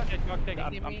 Time.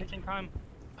 I'm Need me? pitching time.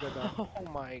 Oh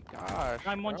my gosh.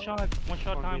 Time, one bro. shot. One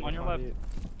shot time on your left.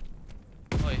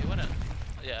 Wait, he went in.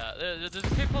 Yeah, there's a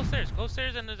kid close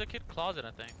stairs, and there's a kid closet,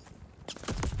 I think.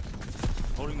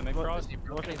 Holding the mid cross.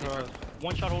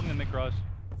 One shot holding the mid cross.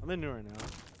 I'm in new right now.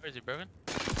 Where is he broken?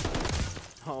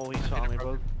 Oh, he saw me,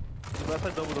 bro. Left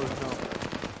side double doors, no.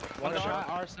 One shot. shot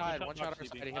our side. shot One shot our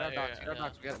sleepy. side. He hit Oh, our docks. yeah, Hit our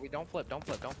yeah. docks. We don't flip. Don't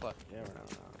flip. Yeah, we're not.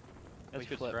 That's We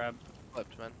good flip. grab.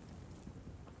 Flipped, man.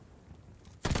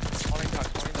 20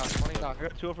 docks. I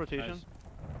got 2 off rotation. Nice.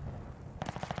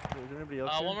 Is there anybody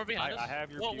else here? One more behind us. I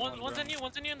have your Well, P1, one's bro. in you.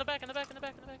 One's in you in the back.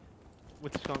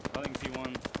 With the skunk. I think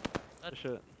P1. Good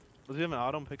shit. Was he have an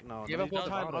auto? I'm picking no. Give no, up he's full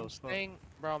got time. auto, I'm fuck. staying.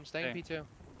 Bro, I'm staying Okay. P2.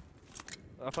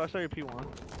 If I start your P1.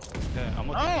 Okay, I'm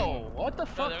looking. Oh! What the No,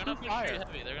 fuck? they're gonna push Fire. street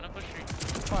heavy. They're gonna push street.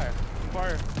 Fire.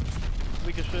 Fire.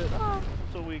 Weak as shit.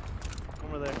 So weak.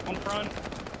 Over there. One front.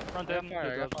 Front I got dead.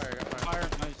 fire. I got fire. Fire.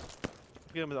 Nice.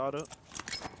 Get him with auto.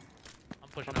 I'm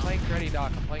pushing I'm out. playing Freddy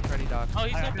Doc. Oh,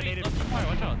 he's I left three. activated Left three fire.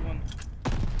 Watch out.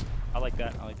 I like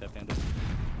that. Panda.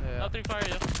 Yeah. Left three fire,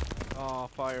 yeah. Oh,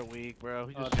 fire weak, bro.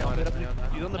 He Oh, just down, jumped it up. down,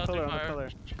 down. He's on the Left pillar, three on the fire. pillar.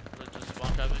 Just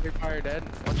bomb trapping. Your fire dead.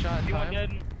 One shot. P1 Time.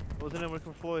 dead. Wasn't it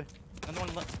working for Floyd? Another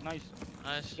one left. Nice.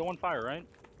 Nice. Still one fire, right?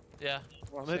 Yeah.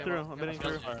 I'm hitting through. I'm hitting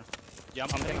through. Fire. Yeah,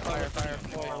 I'm hitting Fire. fire.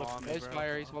 There's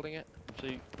fire. He's holding it.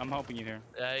 See, I'm helping you here.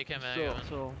 Yeah, he came in.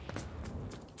 So,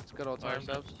 It's good old Fire time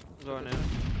subs. going in.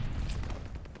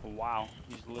 Oh, wow.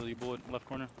 He's literally bullet left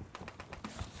corner.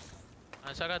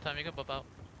 Nice, I got time. You can pop out.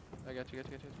 I got you.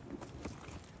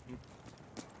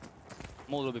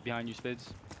 I'm a little bit behind you,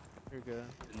 Spids. You're good.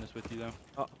 In this with you though.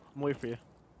 Oh, I'm waiting for you.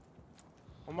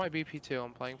 On my BP2,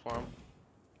 I'm playing for him.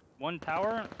 One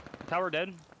tower. Tower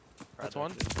dead. That's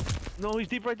one. No, he's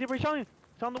deep right, Sean.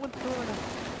 He's on the window right now.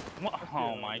 What?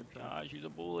 Oh my gosh, he's a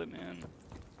bullet, man.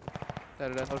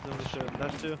 Dead. That was the shit.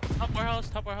 That's 2.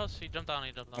 Top warehouse. He jumped down.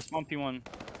 I spawned P1.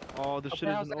 Oh, the shit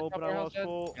warehouse isn't dead, open. top I warehouse lost dead.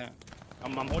 full. Yeah.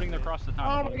 I'm holding across the Oh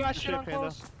time. my gosh, Shit, shit on Panda.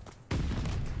 close.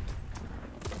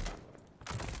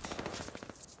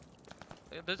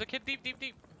 There's a kid deep, deep,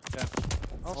 deep.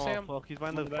 Oh, Oh Sam. fuck, he's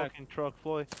behind On the the back. fucking truck,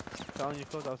 Floyd. Telling you,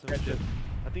 close out some Catch shit. it.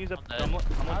 I think he's up. I'm dead.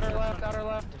 Outer left, outer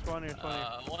left. Spawn here,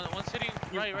 spawn here. One's hitting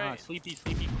right, right. Sleepy,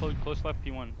 close left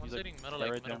P1. One's He's like, hitting middle, yeah,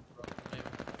 like right middle. Maybe.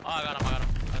 Oh, I got him. I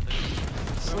got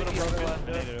this. Sleepy outer left.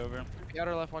 I made it over.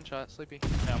 Outer left, one shot. Sleepy.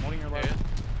 Yeah, I'm holding your left.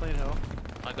 Playing hill.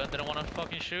 My gun didn't want to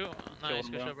fucking shoot. Nice,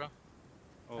 him, good bro. shot, bro.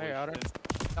 Holy Hey, outer. shit.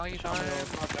 Telling you Shot time. me.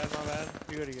 My bad, my bad.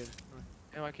 You're good, you're good.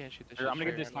 Damn, I can't shoot this Here, shit I'm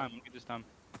gonna get straight this right time. I'm gonna get this time.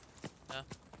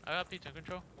 I got P2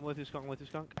 control. I'm with you, skunk, I'm with you,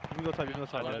 skunk. You can go top, you can go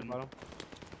top. I Bottom, did. bottom.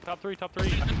 Top three. Top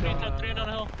three on the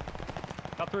hill.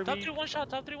 Top three. Top three, one shot.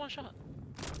 Top three, one shot. now.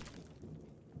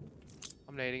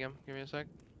 I'm nading him. Give me a sec.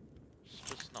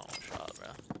 Just no shot, bro.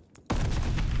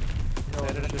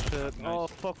 Edited this shit. Nice. Oh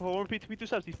fuck, we're P2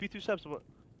 steps, these P2 steps. What?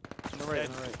 On the right,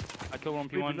 on the right. I killed one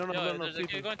Sleepy, P1. no, no, Yo, no, no, there's a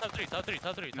sleepy. kid going top three. Top three.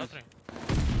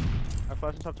 I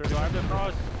flashed in top 30. Yo, I have the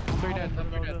cross. Three dead, no,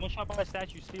 three no, dead. no. One shot by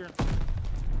statue, Stier.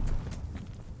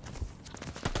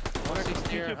 One of these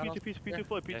Stier. I don't- P2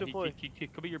 Floyd, Yeah, P2 Floyd. he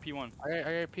could be your P1. I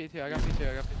got P2. I got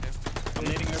P2. I got P2. I'm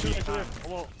nading every Two, time.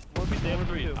 well, one P2, Stay one up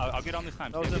three. P2. I'll get on this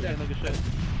time. That was Stay him, up man, like a shit.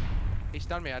 He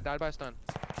stunned me. I died by a stun.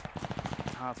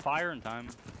 three. Fire in time.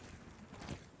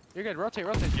 You're good. Rotate,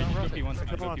 rotate. Yeah, Don't just go rotate.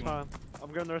 P1. Come on, P1. time.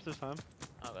 I'm grabbing the rest of this time.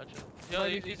 Oh, gotcha. Yo,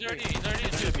 Ready, he's three. already in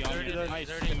two. Should be He's on already here. in. Nice.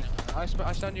 He's already in.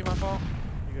 I stunned you, my fault.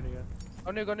 You're good,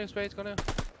 you're good. Go new, spades, go new.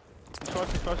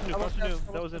 Crossing you, Almost crossing you.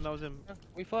 dead, That was him, almost that was him.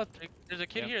 We flipped. There's a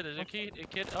kid Yeah. here. There's a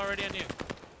kid already on you.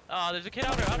 Ah, there's a kid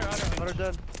outer. Another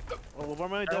dead. Oh,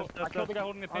 one man Bro, dead. I killed the guy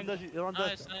holding the On pin. dead, you're on dead.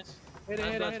 Nice, nice. Hit it,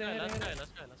 hit it, Last hit guy, it, last hit guy, it.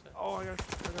 last guy. Oh, I got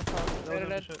top. That Dead, was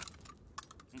dead. shit.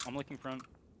 I'm looking front.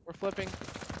 We're flipping.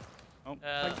 Oh,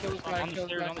 Like, kill this guy, on the kill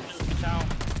this stairs, guy. on the stairs. Get down.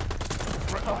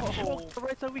 Oh, the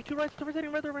right side, weak, two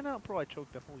rotating right now. Bro, I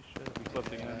choked that. Holy shit. We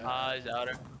flipped again. Ah, he's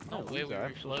outer. No Oh, way we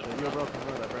loser, refloated. You're broken,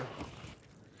 remember that, bro.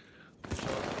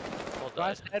 Hold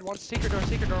Last that. dead. One secret door.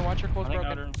 Watch your close I think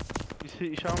broken. outer.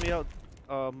 You shot me out.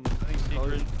 I think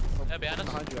secret. Yeah, behind us.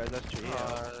 Behind you guys, that's true.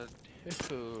 Yeah.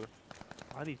 Dude.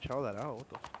 I need to chow that out. What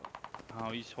the fuck? Oh,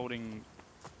 he's holding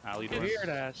alley door. Weird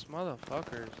ass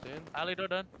motherfuckers, dude. Alley door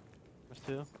done. That's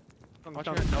two. Watch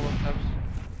your double steps.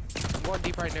 I'm one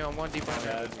deep right now.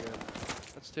 Yeah.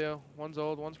 That's two. One's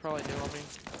old. One's probably new on me.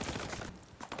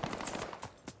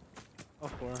 Oh,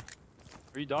 four.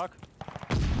 Are you Doc?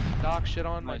 Doc shit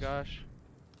on. My Nice. gosh.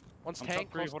 One's I'm tank.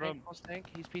 top three, Close hold tank. up. Close tank.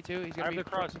 He's P2. He's I gonna have be the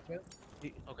cross. P2.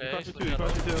 Okay, Cross so the we two, got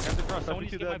cross the two. Got the cross. Cross Someone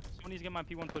needs the to two get my, dead. someone needs to get my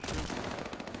P1 push through.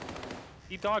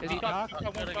 Deep Doc, Is deep he Doc, Doc? deep Doc, I'll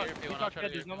one try to Doc, get your deep P1, Doc I'll try to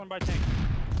dead. There's get no your one by tank.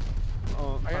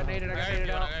 Oh, I got naded. I got it,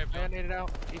 I got naded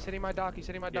out. He's hitting my dock. He's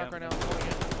hitting my dock Yeah. right now. I'm holding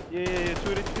it. Yeah.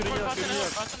 Two in Crossing the hill, here. crossing the hill,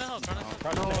 crossing the hill.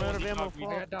 Cross No, the I hill, had a deep ammo Doc, full.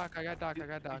 I got dock. I got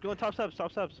He's dock. going top steps.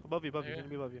 Above you, Here. gonna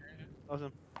be above you. That was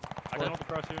him. I can hold the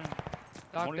cross here. Dock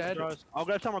Holding the dead. cross. I'll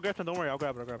grab some, don't worry, I'll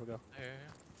grab it, go. Here.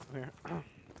 I'm here.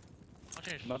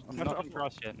 No- Nothing Nothing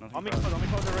cross yet. Nothing I'll make cross.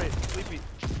 close the right. Sleepy.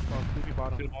 Oh, sleepy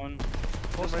bottom. Good one.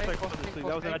 Close Right tank. side, Close close tank. to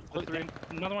Close That was tank. it. That's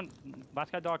three. Another one.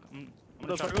 Last guy Doc. I'm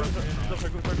gonna Start shot going cross. to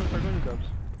dubs.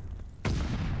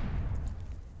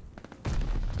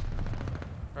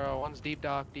 Bro, one's deep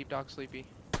dock. Sleepy.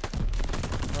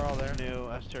 We're all there. New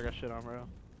S tier got shit on, bro.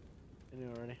 I knew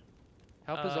already.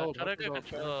 Help is old. Try to Help is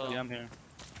get old. control. Yeah, I'm here.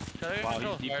 Try to get Wow,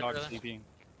 control. he's deep Fire Doc together. sleeping.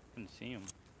 Couldn't see him.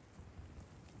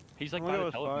 He's like Look by at the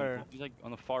with telephone fire. pole. He's like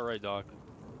on the far right, Doc.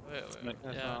 Wait.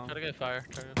 That's Yeah, wrong. try to get fire.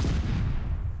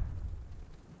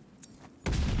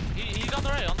 He's on the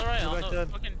right, on the Back the dead.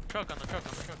 fucking truck, on the truck.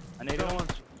 I naded Another him.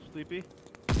 one's sleepy.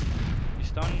 He's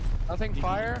stunned. Nothing.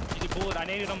 Fire. He's a bullet. I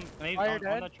naded him. I naded Fire on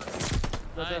dead. that truck.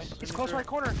 Nice. He's close right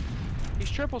corner.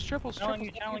 He's triples.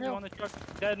 Challenge you on the truck.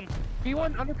 Dead.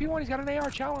 P1 under P1. He's got an AR.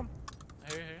 Chow him.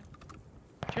 Here.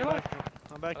 To your left.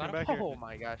 I'm back I here, got back here. Oh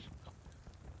my gosh.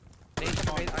 Nate,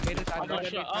 I made it. I Oh, made it.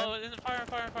 shit. Oh, in the fire.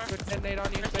 Good detonate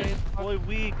on you, Spade. Boy,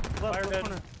 weak. Left, Fire left dead.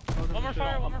 corner. One more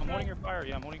fire, one more I'm fire. holding your fire.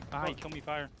 Yeah, I'm holding. Ah, he killed me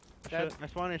fire. Dead. Shit, I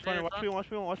spawned in. Yeah, Watch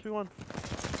me1.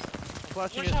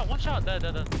 Flashing it. One shot. Dead.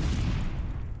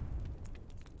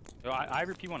 Yo, I have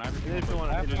your P1. I have Yeah, your if you P1.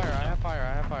 want, I have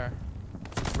fire.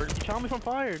 You shot me from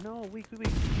fire. No, weak. He's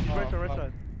right Oh,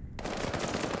 side.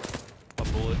 A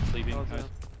bullet sleeping. Oh, Nice.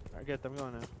 I get them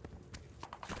going now.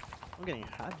 I'm getting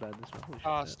hot bad this one.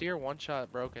 Holy shit. Steer one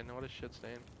shot broken. What a shit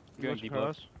stain. You Going watch deep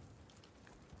cross?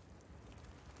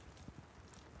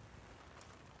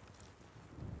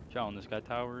 Challenge this guy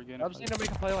tower again. I just need to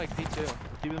make a play like P2.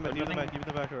 Keep them back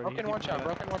already. Broken one shot.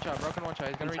 Broken one shot.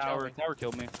 He's gonna reach tower. out. Tower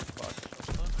killed me.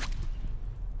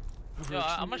 Yo,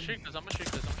 I'm gonna shriek this.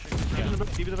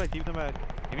 Keep them back.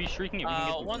 If he's shrieking it, we can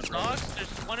get the One's dogs. There's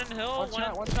one in hill, One one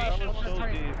shot, in one station, shot, one's one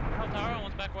shot. in tower,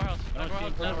 one's back warehouse. I don't see Warehouse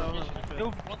him. dead, no, we're no, pushing. no.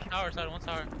 One tower side, one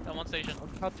tower, and one station.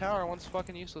 Top tower, one's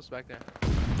fucking useless back there.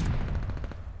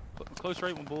 Close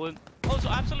right, one bullet. Oh, so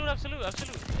absolute.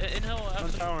 In hill, One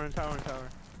absolute. tower and tower and tower.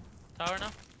 Tower now?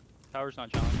 Tower's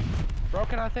not challenging.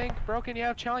 Broken, I think. Broken, you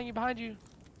have challenging behind you.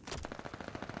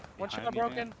 One Behind shot me,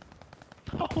 broken.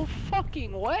 No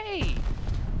fucking way!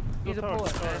 He's a Tower,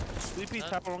 bullet, tower. man. Sleepy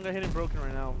Huh? tower, one guy hitting broken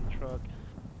right now in the truck.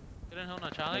 Get in hill,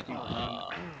 not challenge. Nothing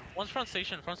behind. One's front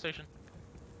station, front station.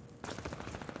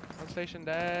 One station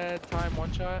dead. Time,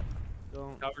 one shot.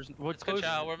 Don't. Towers. What's It's good close?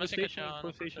 chow, we're Close missing good station, chow,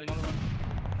 close no, station, close another one.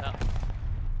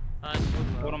 Nice,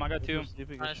 Hold on, I got two.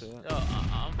 Sleepy, good nice. shit. Yo,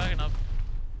 I'm backing up.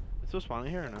 It's still spawning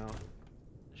here or no?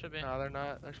 Should be. No, they're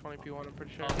not. They're 20 P1, I'm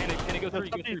pretty sure. Oh. Panda, go three,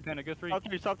 Top go three. three, Panda, go three. Top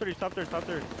three, top three, top third, top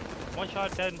third. One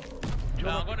shot, dead. No,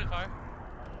 I'm going to fire.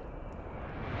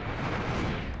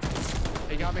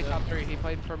 He got me top 3. He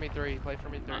played for me 3. He played for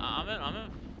me 3. I'm in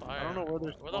fire. I don't know where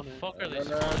they're Where the spawning. fuck are they There's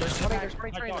spawning? 20, there's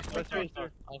 23. High There's dock, 23. There.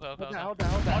 Okay. Hold that, Okay. hold that,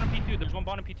 hold that. Bottom P2, there's one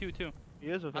bottom P2 too. He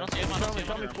is with I us. don't see him, I don't see him.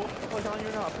 Tell me, full telling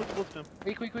you now. I put both of them.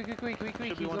 Weak. Should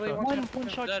He's be one literally shot. one shot. One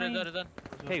shot Dead, train. dead.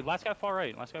 Hey, last guy far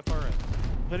right, last guy far right.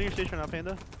 Hitting your station now,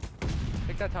 Panda.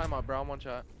 Take that time out, bro. I'm one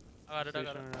shot. I got it.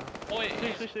 Station right now. Oh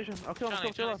wait, Station. I'll kill him,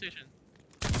 Challenge kill him. station.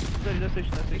 That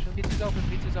station. Pizza's open.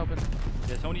 Pizza's open.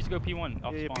 Yeah, someone needs to go P1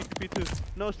 off Yeah, spawn. P2.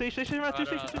 No, station right, two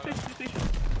station.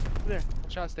 There. One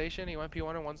shot station. He went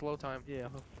P1 and one's low time. Yeah,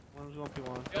 one's going P1.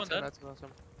 Going That's him. dead. That's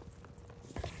awesome.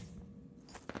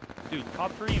 Dude,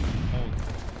 top three. Oh,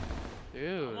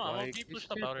 Dude, Come on, like, he this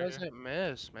pushed up dude out of here. doesn't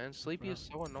miss, man. Sleepy is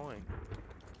so annoying.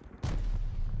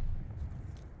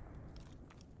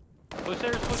 close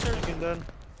stairs. Fucking done.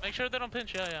 Make sure they don't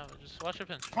pinch. Yeah. Just watch your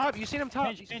pinch. Top, you seen him top?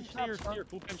 Pinch, You seen him steer, top, steer,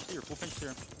 full pinch, steer, full pinch,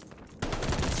 steer.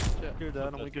 You're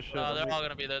dead. I'm weak as shit. They're all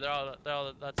gonna be there. They're all.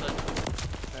 That's it.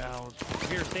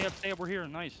 Here, stay up, we're here,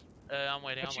 nice. I'm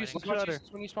waiting. Watch I'm waiting. useless, watch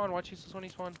useless when you spawn. Watch useless when you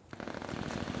spawn.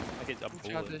 I get a Shot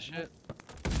bullet. this shit.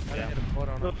 Yeah. I didn't hit a bullet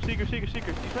on No, him. seeker. He's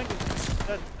flanking.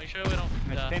 Dead. Make sure we don't.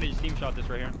 Nice, Yeah. Panda just team shot this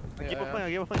right here. I gave him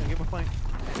a flank.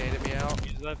 He naded me out.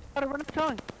 He's left, Gotta run the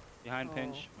tongue. behind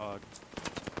pinch. Hello?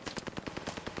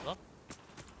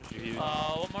 You-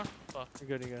 One more. Fuck.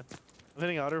 You're good. I'm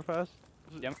hitting outer fast.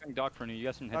 Yeah, I'm coming dock for you. You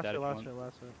guys can hit that if you want.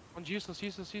 Last hit. One's useless.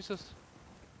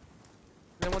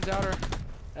 Then one's outer.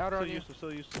 Outer on you.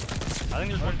 Still useless. I think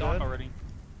there's one dock dead. already.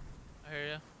 I hear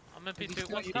ya. I'm in Is he P2.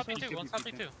 still- One's is top he P2. still One's top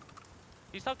P2? P2.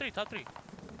 He's top 3.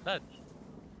 Dead.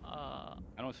 I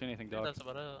don't see anything I think dock. that's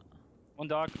about it. One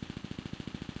dock.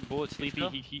 Bullet sleepy. still?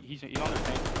 He's on their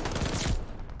tank.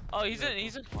 Oh, he's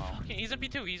in Wow. fucking, he's in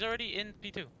P2. He's already in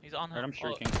P2. He's on Alright, him. I'm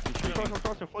shrieking. Fully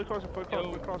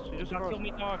cross. You just Not kill cross.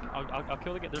 me, dock. I'll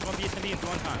kill the guy. There's one BSMB in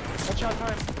one time. One shot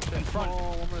time. In front.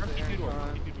 Oh, one Front minute. P2 door.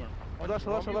 P2 door. Left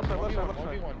side.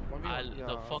 1v1.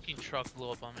 The fucking truck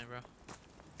blew up on me, bro.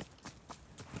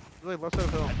 Left side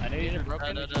of hill. I need you.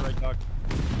 Broken. Right dock.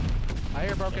 I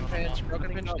hear broken Yeah, pinch.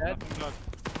 Broken pinch dead.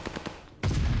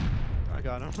 I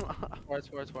got him. It's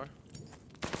four.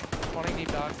 Spawning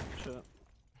deep dog. Shit.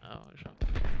 Oh, shit.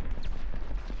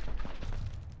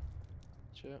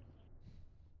 Shit.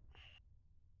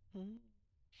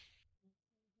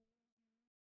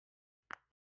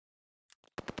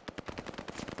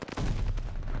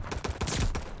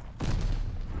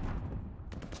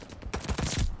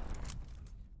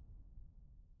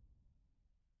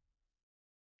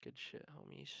 Good shit,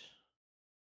 homies.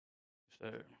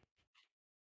 Sir.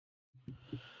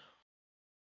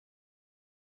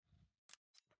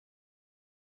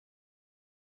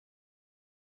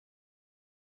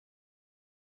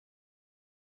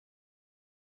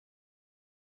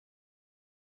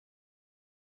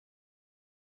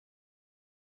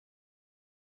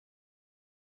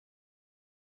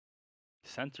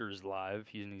 Sensor's live.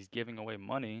 He's giving away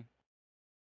money.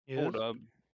 Hold up.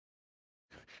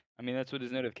 I mean, that's what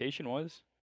his notification was.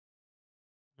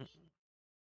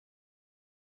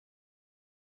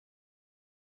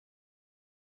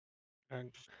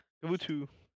 Bluetooth.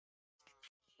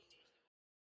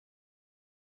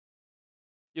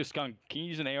 Yo, Skunk, can you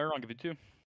use an AR? I'll give it to you.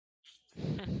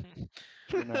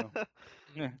 Or no.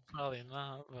 Yeah. Probably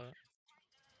not, but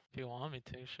if you want me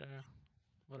to, sure.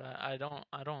 But I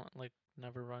don't like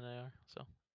never run AR, so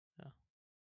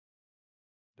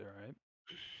They're alright.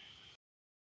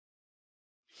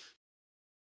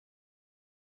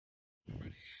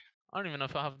 I don't even know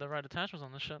if I have the right attachments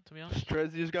on this shit, to be honest.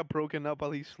 Strez just got broken up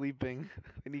while he's sleeping.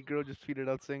 And the girl just tweeted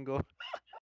out single.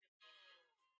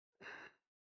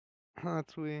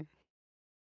 That's weird.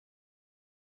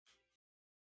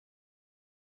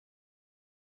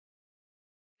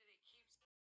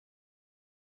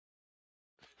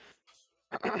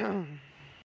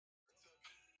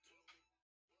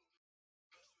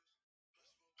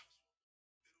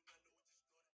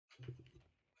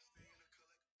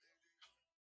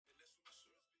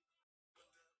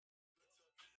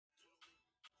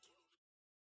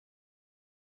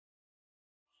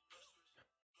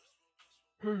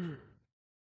 Yeah,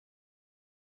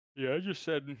 I just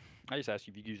asked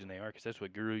you if you use an AR because that's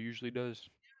what Guru usually does.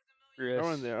 I Yes.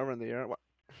 run there. I run there.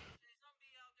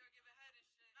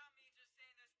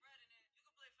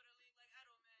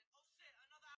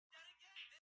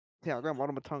 Yeah, I got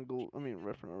automaton gold. I mean,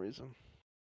 red for no reason.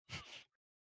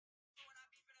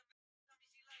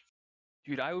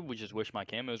 Dude, I would just wish my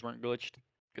camos weren't glitched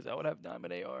because I would have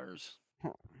diamond ARs.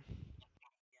 Huh.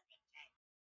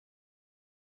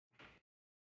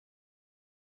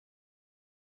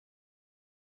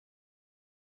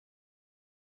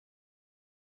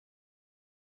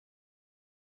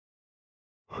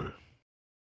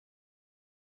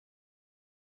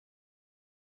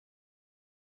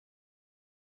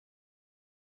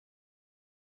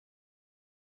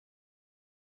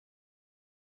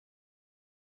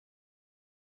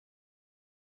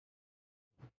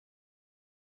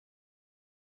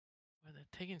 Why are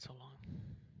they taking so long?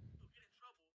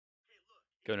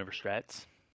 Going over strats.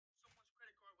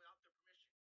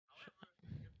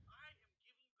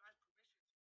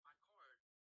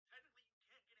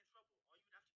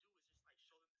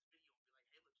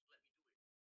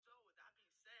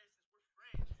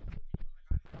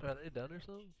 Are they done or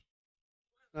something?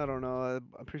 I don't know.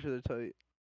 I'm pretty sure they're tight.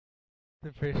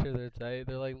 I'm pretty sure they're tight.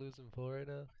 They're like losing full right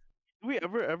now. Do we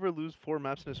ever lose 4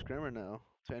 maps in a scrimmer now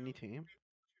to any team?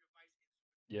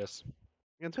 Yes.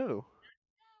 Against who?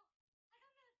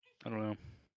 I don't know.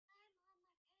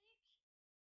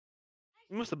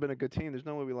 It must have been a good team. There's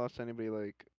no way we lost to anybody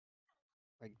like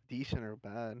decent or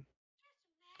bad.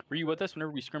 Were you with us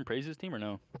whenever we scrim praises team or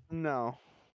no? No.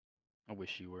 I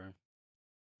wish you were.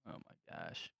 Oh my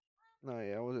gosh. No,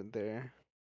 yeah, I wasn't there.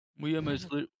 We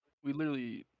almost we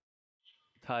literally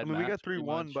I tied. mean, we got maps pretty 3-1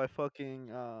 much. by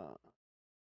fucking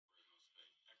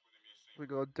we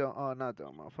go not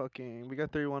Domo. Fucking we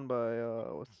got 3-1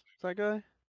 by what's that guy?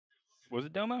 Was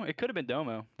it Domo? It could have been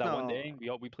Domo. That one No. day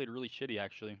we played really shitty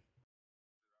actually.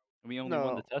 We only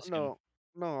won the Tuscan.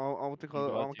 No. I want to Go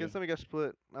call out against to. them we got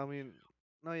split. I mean,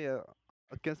 no, yeah,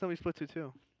 against them we split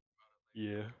 2-2.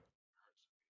 Yeah.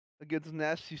 Against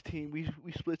Nasty's team, we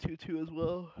split 2-2 as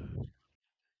well.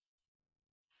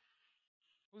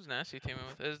 Who's Nasty teaming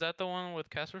with? Is that the one with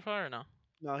Casper Fire or no?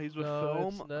 No, he's with No,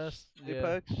 Film, it's Nest. Yeah.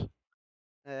 Apex,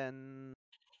 and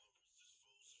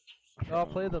Oh, I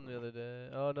played them the other day.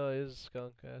 Oh no, it is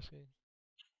Skunk asking.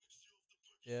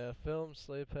 Yeah, Film,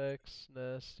 Slapex,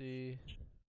 Nasty.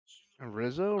 and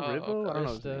Rizzo, Oh, Rivo. okay. I don't know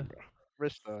his Rista. name, bro.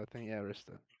 Rista, I think. Yeah,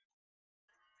 Rista.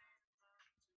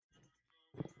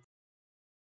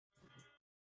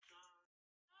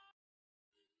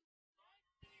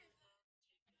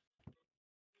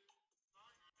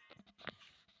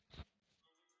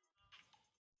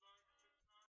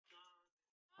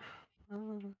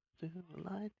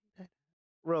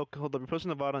 Bro, hold up. You're posting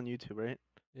the VOD on YouTube, right?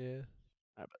 Yeah.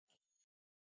 I bet.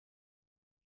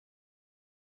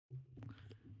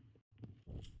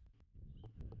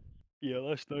 Yeah,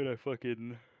 last night I was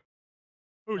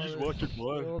just there's- watching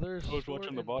VOD. well, there's I was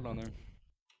watching the short VOD on there.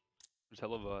 There's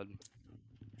hella VOD.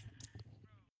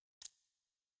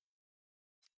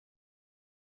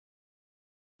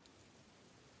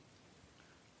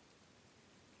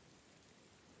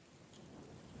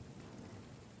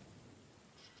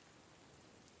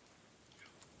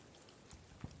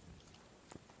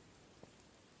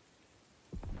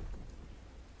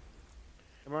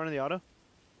 Am I running the auto?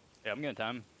 Yeah, I'm getting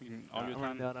time. You can all your I'm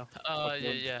running time. the auto. Fuck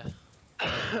them. Yeah.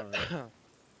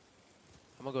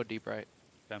 I'm gonna go deep right.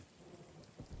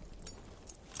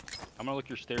 I'm gonna look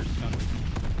your stairs, son.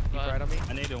 Deep right on me.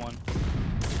 I needed one.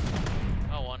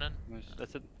 Oh, one in. Nice.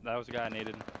 That's it. That was the guy I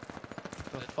needed.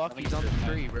 The Good. fuck? think He's on the it's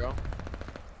tree, bro.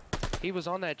 He was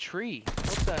on that tree. What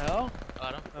the hell?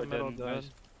 Got him. I'm We middle didn't. done. Nice.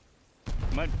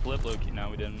 We might flip Loki. No,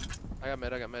 we didn't. I got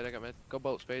mid. Go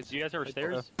boat spades. Do you guys have our Right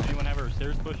stairs? Anyone have our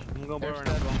stairs push? I'm going There's bar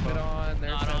steps, right mid now. on.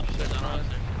 There's Not on steps, upstairs, mid not on on.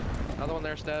 upstairs. Another one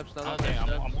there, steps. Another one Okay, there, I'm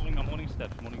steps. holding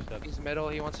steps. I'm holding steps. He's middle.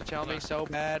 He wants to challenge me so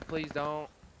bad. Please don't.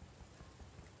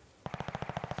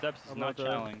 Steps is I'm not not done.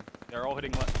 challenging. They're all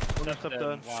hitting left. One Steps step dead.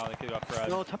 done. Wow, they could go fried.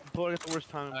 No, top boat. I got the worst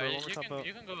time, bro. One more you top can boat.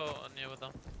 you can go near with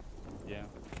them. Yeah.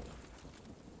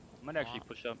 I might actually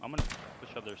push up. I'm gonna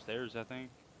push up their stairs, I think.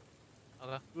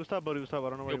 Okay. He was top boat. He was top boat. I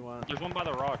don't know where Yo, you want. there's one by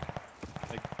the rock.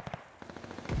 Like,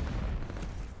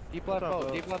 Deep left What's up, boat.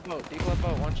 bro? Deep left boat. Deep left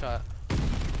boat. One shot.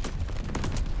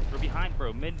 we're behind,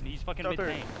 bro. He's fucking Top mid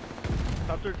third. tank.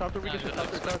 Top three. Top three. We Nah, can good. top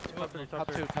three. Top Top three.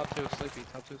 Top two. Top two. Sleepy.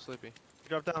 Top two. Sleepy.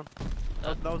 Drop down.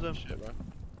 That was him. Shit, bro.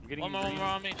 I'm getting One you more green.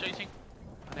 on me, chasing.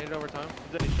 I needed overtime.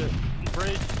 He's any shit.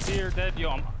 Bridge, Stier, dead. Yo,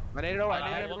 I'm I needed over. I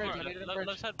One needed a more. bridge. I needed a bridge.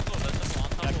 Let's head boat. Let's head boat. On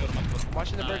top back boat. on my foot.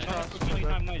 Watching the bridge Nice. cross. Killing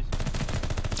time, nice.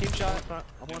 Team shot. I'm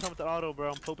one time with the auto, bro.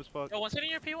 I'm pope as fuck. Yo, one's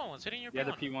hitting your P1. One's hitting your P1. Yeah,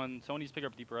 the P1. Someone needs to pick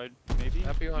up deep right. Maybe.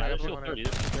 Yeah, P1, Nah, yeah, there's still P1. 30.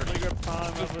 Let me grab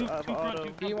time. I have Two front, auto.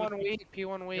 two P1 weak.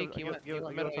 P1 weak. He went give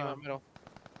middle. it He time. went middle.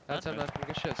 That's him. Okay. That's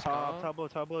good shit. Top Stop.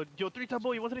 bow. Yo, 3 top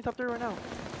bow. You want any top 3 right now?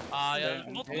 Yeah, Yeah,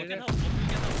 both yeah, can yeah. help. Both can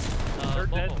help.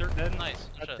 Third dead, both. third dead. Nice.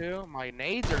 That Shit. too. My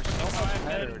nades are so much Alright,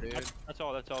 better, man. dude. That's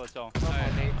all. Oh, Alright,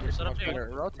 my nades are set so up much here. better.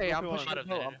 Rotate. I'm Go pushing a on.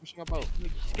 boat. I'm pushing a boat.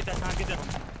 Just get that time. Get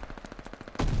that.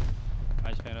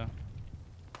 Nice, Panda.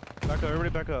 Back up. Everybody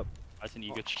back up. That's an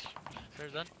ego.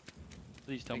 There's that.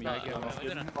 Please tell me Think I you get got one. we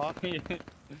didn't.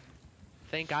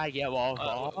 Think I get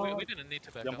well. We didn't need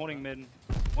to back I'm up. holding mid.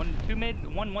 One, two mid.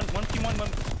 One P1. One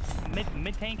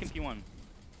mid tank and P1.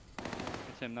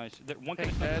 That's him. Nice. One Tank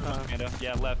can dead. Panda.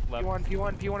 Yeah, left.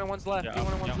 P1 and one's left. Yeah,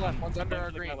 P1 and one's yeah, left. One's under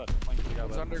our green.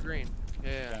 One's under green. Yeah.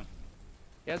 Okay.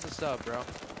 He has a sub, bro.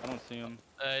 I don't see him.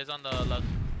 He's on the left.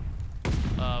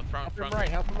 Front.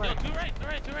 Help him right. Yo, two right. Two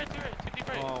deep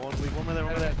right. Oh, one weak. One more there.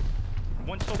 One more there.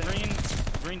 One still green.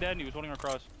 Green dead. And he was holding our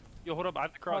cross. Yo, hold up. I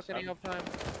have the cross. Fucking up time.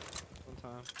 One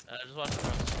time. Just watch the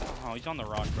cross. Oh, he's on the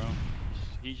rock, bro.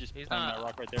 He's just He's playing not- that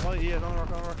rock right there. Oh, yeah. On the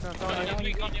rock.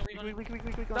 Weak. No,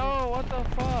 what the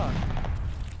fuck?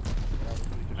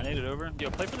 I need it over. Yo,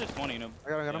 play for this 20. No. I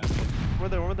got him. We're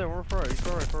there. We're far right. He's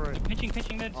far right.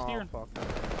 Pinching mid. Oh, Stier. fuck.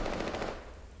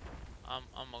 I'm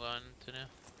going to now.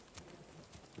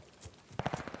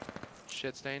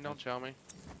 Shit stain, don't show me.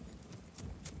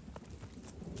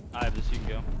 I have this. You can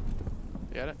go.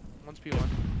 Get it? One's P1.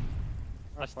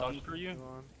 I stunned for you.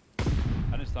 I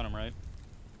didn't stun him right.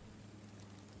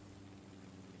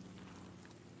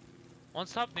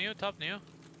 One's top new.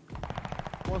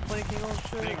 One's flanking. Oh,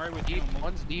 Hitting shit. right with you. Deep,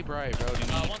 one's deep right, bro.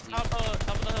 One's top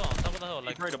of the hill.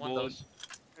 Like right a one bullet. those.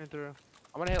 Came through.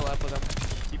 I'm gonna hit left with him.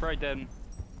 Deep right dead.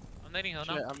 I'm nading hill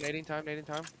Shit, now. I'm nading time. One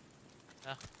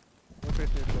face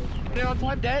near close. Dead on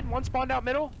time, dead. One spawned out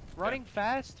middle. Running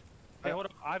fast. Hey, hold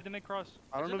up. I have the mid cross.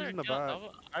 I don't know if he's in the Yeah, back.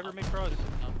 I have a mid cross.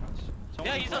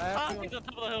 Yeah, he's on left. top. He's on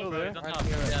top of the hill, Still bro. there? He's on I top. see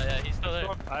it. Yeah, he's still there.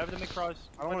 I have the mid cross.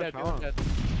 I don't One want dead, to one count. dead.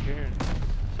 Scared.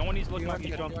 Someone needs to look You at want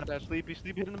me. to Jump. jump that. Sleepy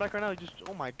hit in the back right now. Just,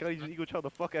 oh my god, he's just ego child the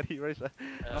fuck out of you right side. I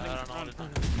don't know what it's on.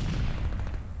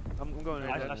 I'm going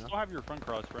right I now. still have your front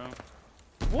cross, bro.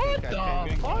 What Okay,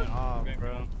 the fuck? Oh, Okay,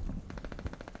 bro.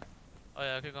 Oh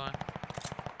yeah, keep going.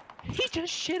 He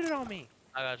just shitted on me.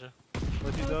 I got you.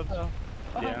 What's you dubs?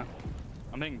 Yeah.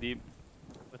 I'm hitting deep.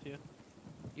 With you?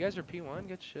 You guys are P1?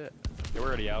 Good shit. They were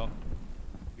already out.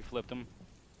 We flipped them.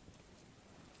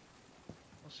 I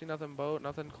don't see nothing boat,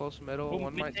 nothing close middle. Oh,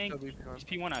 One might mid-tank. still be P1. He's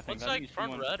P1, I think. Looks I think like he's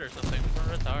front P1. red or something. Front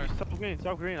red tower.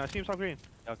 South green. I see him south green.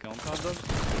 I'll kill him. Tom dubs.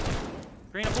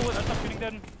 Green, a bullet. I stopped shooting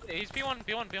dead. He's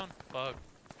P1. Fuck.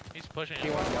 He's pushing it.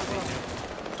 P1 got me.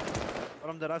 But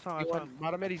I'm dead. I saw him. P1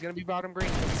 bottom mid. He's gonna be bottom green.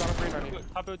 He's gonna be bottom green on you.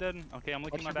 Top dead. Okay, I'm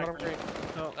looking Watch my your back. bottom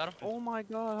green. Got him. Oh my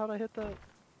god, how'd I hit that?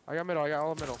 I got middle. I got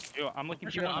all middle. Yo, I'm looking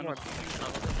Pushing P1. on. one. Pushing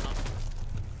on.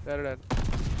 Dead.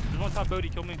 There's one top boat. He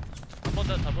killed me. Hold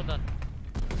done.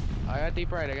 I got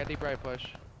deep right. Push.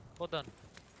 Hold done.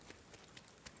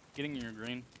 Getting in your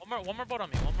green. One more boat on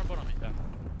me.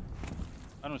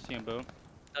 I don't see him, boat.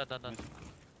 Done.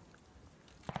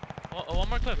 Oh, one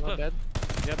more cliff. One dead.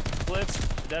 Yep. Flip.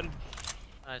 Dead.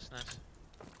 Nice.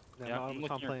 Yeah, I'm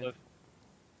looking at your cliff.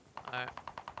 Alright.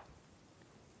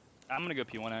 I'm gonna go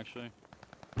P1 actually.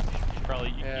 You should probably,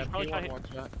 you Yeah, should probably try P1 to one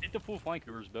shot. hit the full flank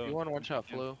over his boat. P1 one shot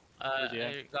flew. Yeah.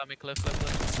 Hey, got me cliff.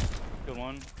 Good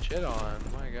one. Shit on.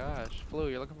 My gosh. Flew.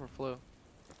 You're looking for flew.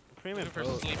 Premium Looking for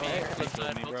boat. sleepy. Hey, Both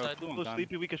side, me, both bro. side. Flew on So time.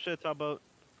 sleepy, weak as shit, top boat.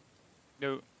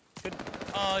 Go.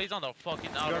 Oh, he's on the fucking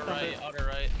outer got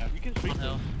right. You can streak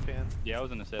Hell. this, fan. Yeah, I was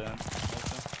gonna say that.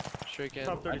 Also. Streaking.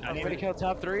 Top 30. Anybody kill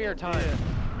top 3 or time?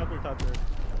 Yeah. Top 3.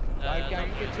 I can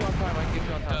get 2 on time.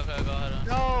 Okay, go ahead.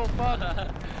 No, fuck.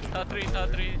 Top three.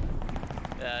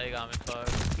 Yeah, you got me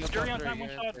fucked. Kill Fury top on three,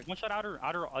 time, yeah. one shot outer,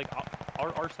 like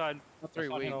our side. Top 3 That's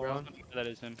not weak, him. bro. That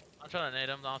is him. I'm trying to nade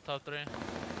him off top 3.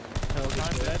 Hell, good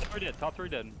Top shit. 3 dead. Top 3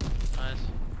 dead. Nice.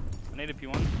 I needed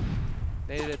P1.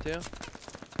 Naded it too.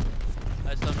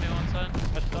 I stunned me one side.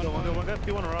 That's done. One guy,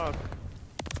 P1 rock.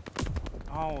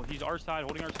 Oh, he's our side,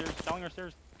 holding our stairs, selling our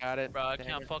stairs. Got it. Bro, I Damn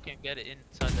can't it. fucking get it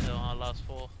inside the hill. I lost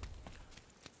full.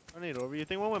 I need over. You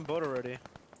think one went boat already?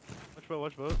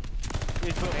 Watch boat.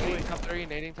 He's boat. Nading top 3.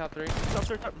 Nading top 3. Top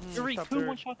third, top. Fury, Top 2 third.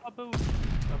 one shot top boat.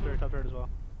 Top third as well.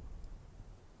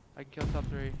 I can kill top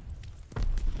 3.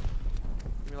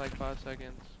 Give me like 5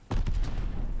 seconds. Did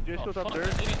you guys Oh, go top fuck, third?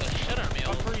 they're hitting the shit out of me.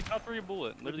 Top three a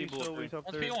bullet. Literally Maybe bullet so, three. we top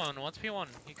One's third. P1.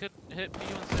 He could hit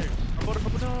P1 stairs. No,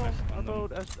 Stunned no, him.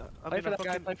 Play for that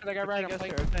guy. Play for that guy right. I'm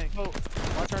playing. Tank. Oh,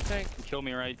 watch our tank. Kill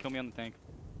me right, kill me on the tank.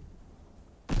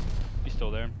 He's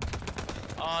still there.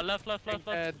 Left, left, Pink left, left.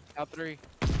 dead. Top 3.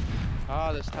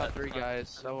 Ah, this top That's 3 fine. guy is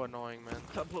so annoying, man.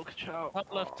 Top blow, Chow.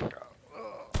 Top left.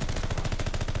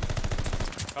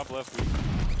 Top left. Weak.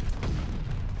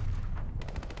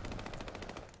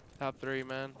 Top 3,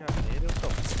 man. Yeah, man, what's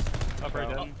up? Top right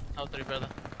Chow. dead. Top 3, brother.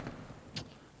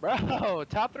 Bro,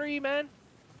 top 3, man.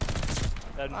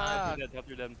 Dead. Ah. Dead. Top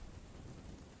 3 dead.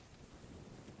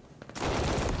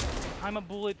 I'm a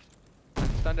bullet.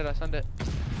 Stunned it, I stunned it.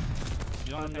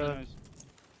 You don't Stunned, have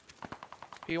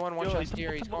P1, one Yo, shot he's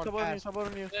Stier, he's going top on you, fast. top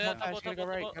on you. Yeah, Guys, gotta go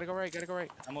right, gotta go right, gotta go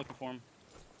right. I'm looking for him.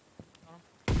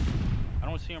 I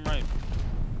don't see him right.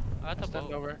 I got the Stunned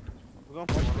boat. over. We're going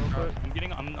for one real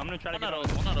quick. I'm gonna try to One get of on.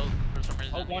 those, one of those for some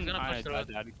reason. Oh, one. He's gonna I push through it.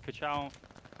 died. Ka-chow.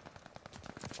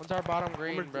 One's our bottom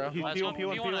green, bro. He's I P1, spawned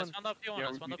P1, I P1. spawned up P1,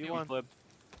 I spawned up P1 P1. flip.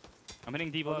 I'm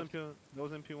hitting deep That was left. in P1. That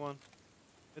was in P1.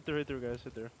 Hit there, guys.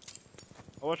 Hit there.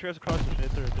 I'll watch you guys across the shit.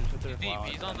 Hit there. Deep, Wow,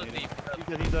 he's on the I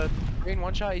deep. He's dead. Green,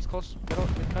 one shot, he's close. Middle,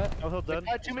 mid cut. Oh, he'll dead. Mid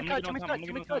cut, two mid I'm cut, gonna two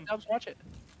give mid him cut, two time, mid cut. Dubs, watch it.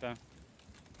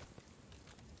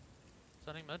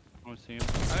 Stunning mid. I don't see him.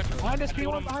 Behind us, I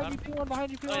killed P1, him. behind you, P1,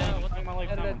 behind you, Oh, P1. yeah, what Playing my life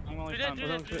Dead, down. dead. Playing my life Dead, down. dead,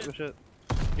 Good shit, good shit.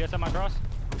 You guys have my cross?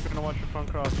 I'm trying to watch your front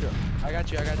cross here. I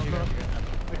got you, I got you, I got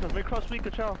you. Make cross weak,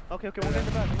 Chow. Okay, one guy in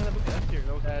the back. One guy in the back. That's here.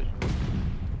 That was Dead.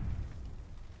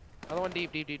 Another one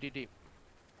deep, deep, deep, deep, deep.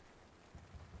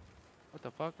 What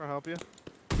the fuck? Can I help you?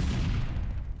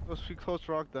 Close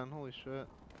rock then. Holy shit.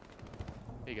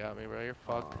 You got me, bro. You're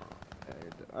fucked. Yeah, you're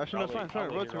dead. Actually, no, it's fine.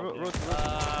 Probably Rotate.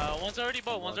 you're One's already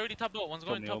boat, one's already top boat, one's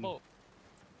going top boat.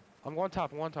 I'm going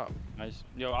top, I'm going top. Nice.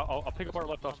 Yo, I'll pick up our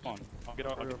left off spawn. I'll get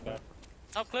back.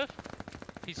 Top cliff.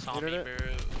 He saw You me, did bro.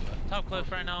 Top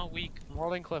cliff right now, weak. I'm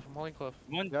holding cliff, I'm holding cliff.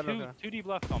 One, Yeah, two, okay. two deep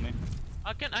left on me.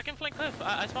 I can flank cliff.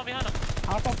 I spawn behind him.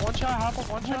 Hop up one shot, hop up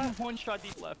one shot. One shot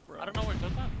deep left, bro. I don't know where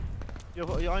cliff at. Yo,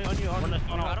 on you, on you. One that's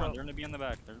I don't- They're gonna be in the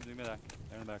back. They're gonna be back.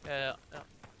 They're in the back. Yeah.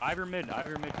 Ivor mid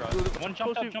cross. Dude, One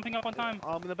jumping up on time.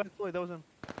 In the back, boy. That was him.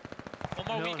 One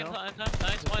more No, weak in no. time.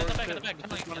 Nice. One in the back, in the Just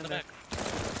back. one In in the there.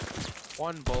 back.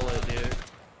 One bullet, dude.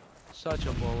 Such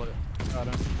a bullet. Got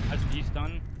him. That's he's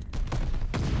done.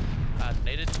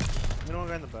 Naded. You know one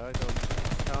guy in the back.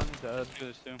 Down, dead. Let's do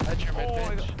this too. That's your mid Oh, I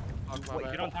pitch. got- Fuck my Wait,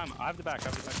 bad. get on time. I have the back.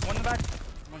 One in the back.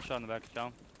 One shot in the back.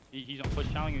 Chow. He's on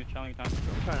push. Challenging you. Challenging time.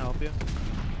 I'm trying to help you.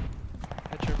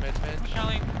 That's your mid pitch.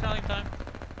 Telling time.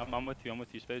 I'm with you. I'm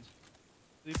with you, Spades.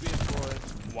 Sleepy and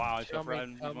boy. Wow, I Show took red.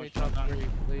 me, tell me One top shot down. 3,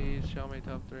 please. Show me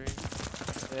top 3.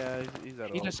 Yeah, he's at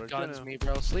all. He just bro. guns Get him. me,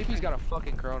 bro. Sleepy's got a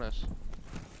fucking Cronus.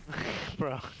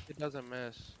 Bro, It doesn't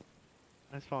miss.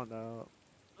 I just found out.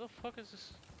 Who the fuck is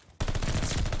this?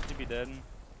 He'd be dead.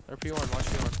 Or P1, watch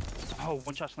P1. Oh,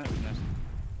 one shot sniper's nest.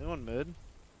 Anyone mid?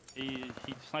 He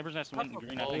sniper's nest went in the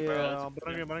green. I Oh, think. bro.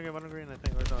 Yeah, bottom green, I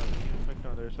think. Or not. He's picked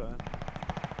on their side.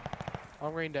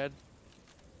 I'm green dead.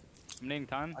 I'm naming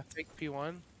time. I think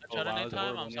P1. Oh, Shot wow, in that's time.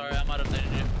 horrible I'm name. sorry, I might have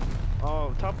naded you.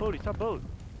 Oh, top boat. Top boat.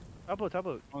 I don't I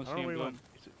don't see know him, where he bud. went.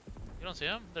 You don't see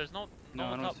him? There's no No, I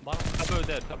don't top see- bottom. Top boat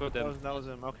dead. Top boat dead. That was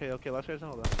him. Okay, last guy's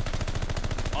hold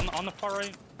on. On the far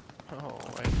right. Oh,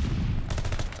 wait.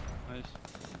 Nice.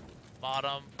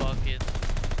 Bottom fucking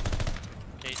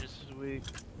cages. This is weak.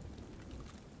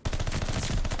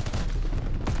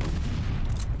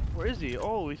 Where is he?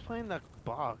 Oh, he's playing that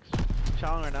box.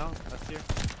 Challenge right now. That's here.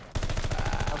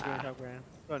 Top green.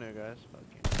 Go near, guys.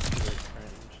 Fucking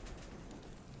cringe.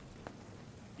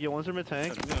 Yeah, one's in mid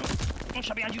tank. Don't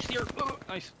shot behind you, Stier. Oh,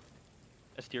 nice.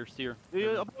 That's Stier.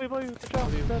 Yeah, above you. Good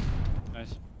job. Dead.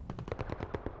 Nice.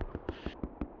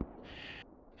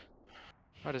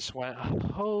 I just went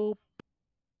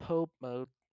Pope mode.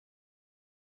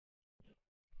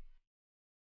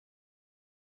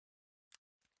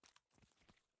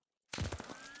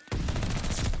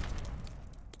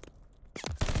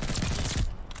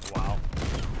 Wow.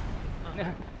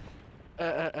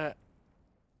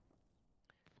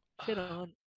 Shit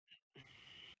on.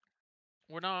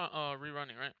 We're not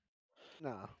rerunning, right?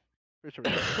 Nah. Pretty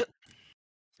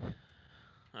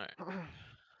Alright. Am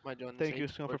I doing Thank you,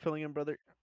 this Scum, for filling in, brother.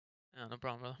 Yeah, no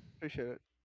problem, brother. Appreciate it.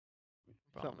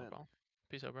 No problem, man? no problem.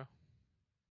 Peace out, bro.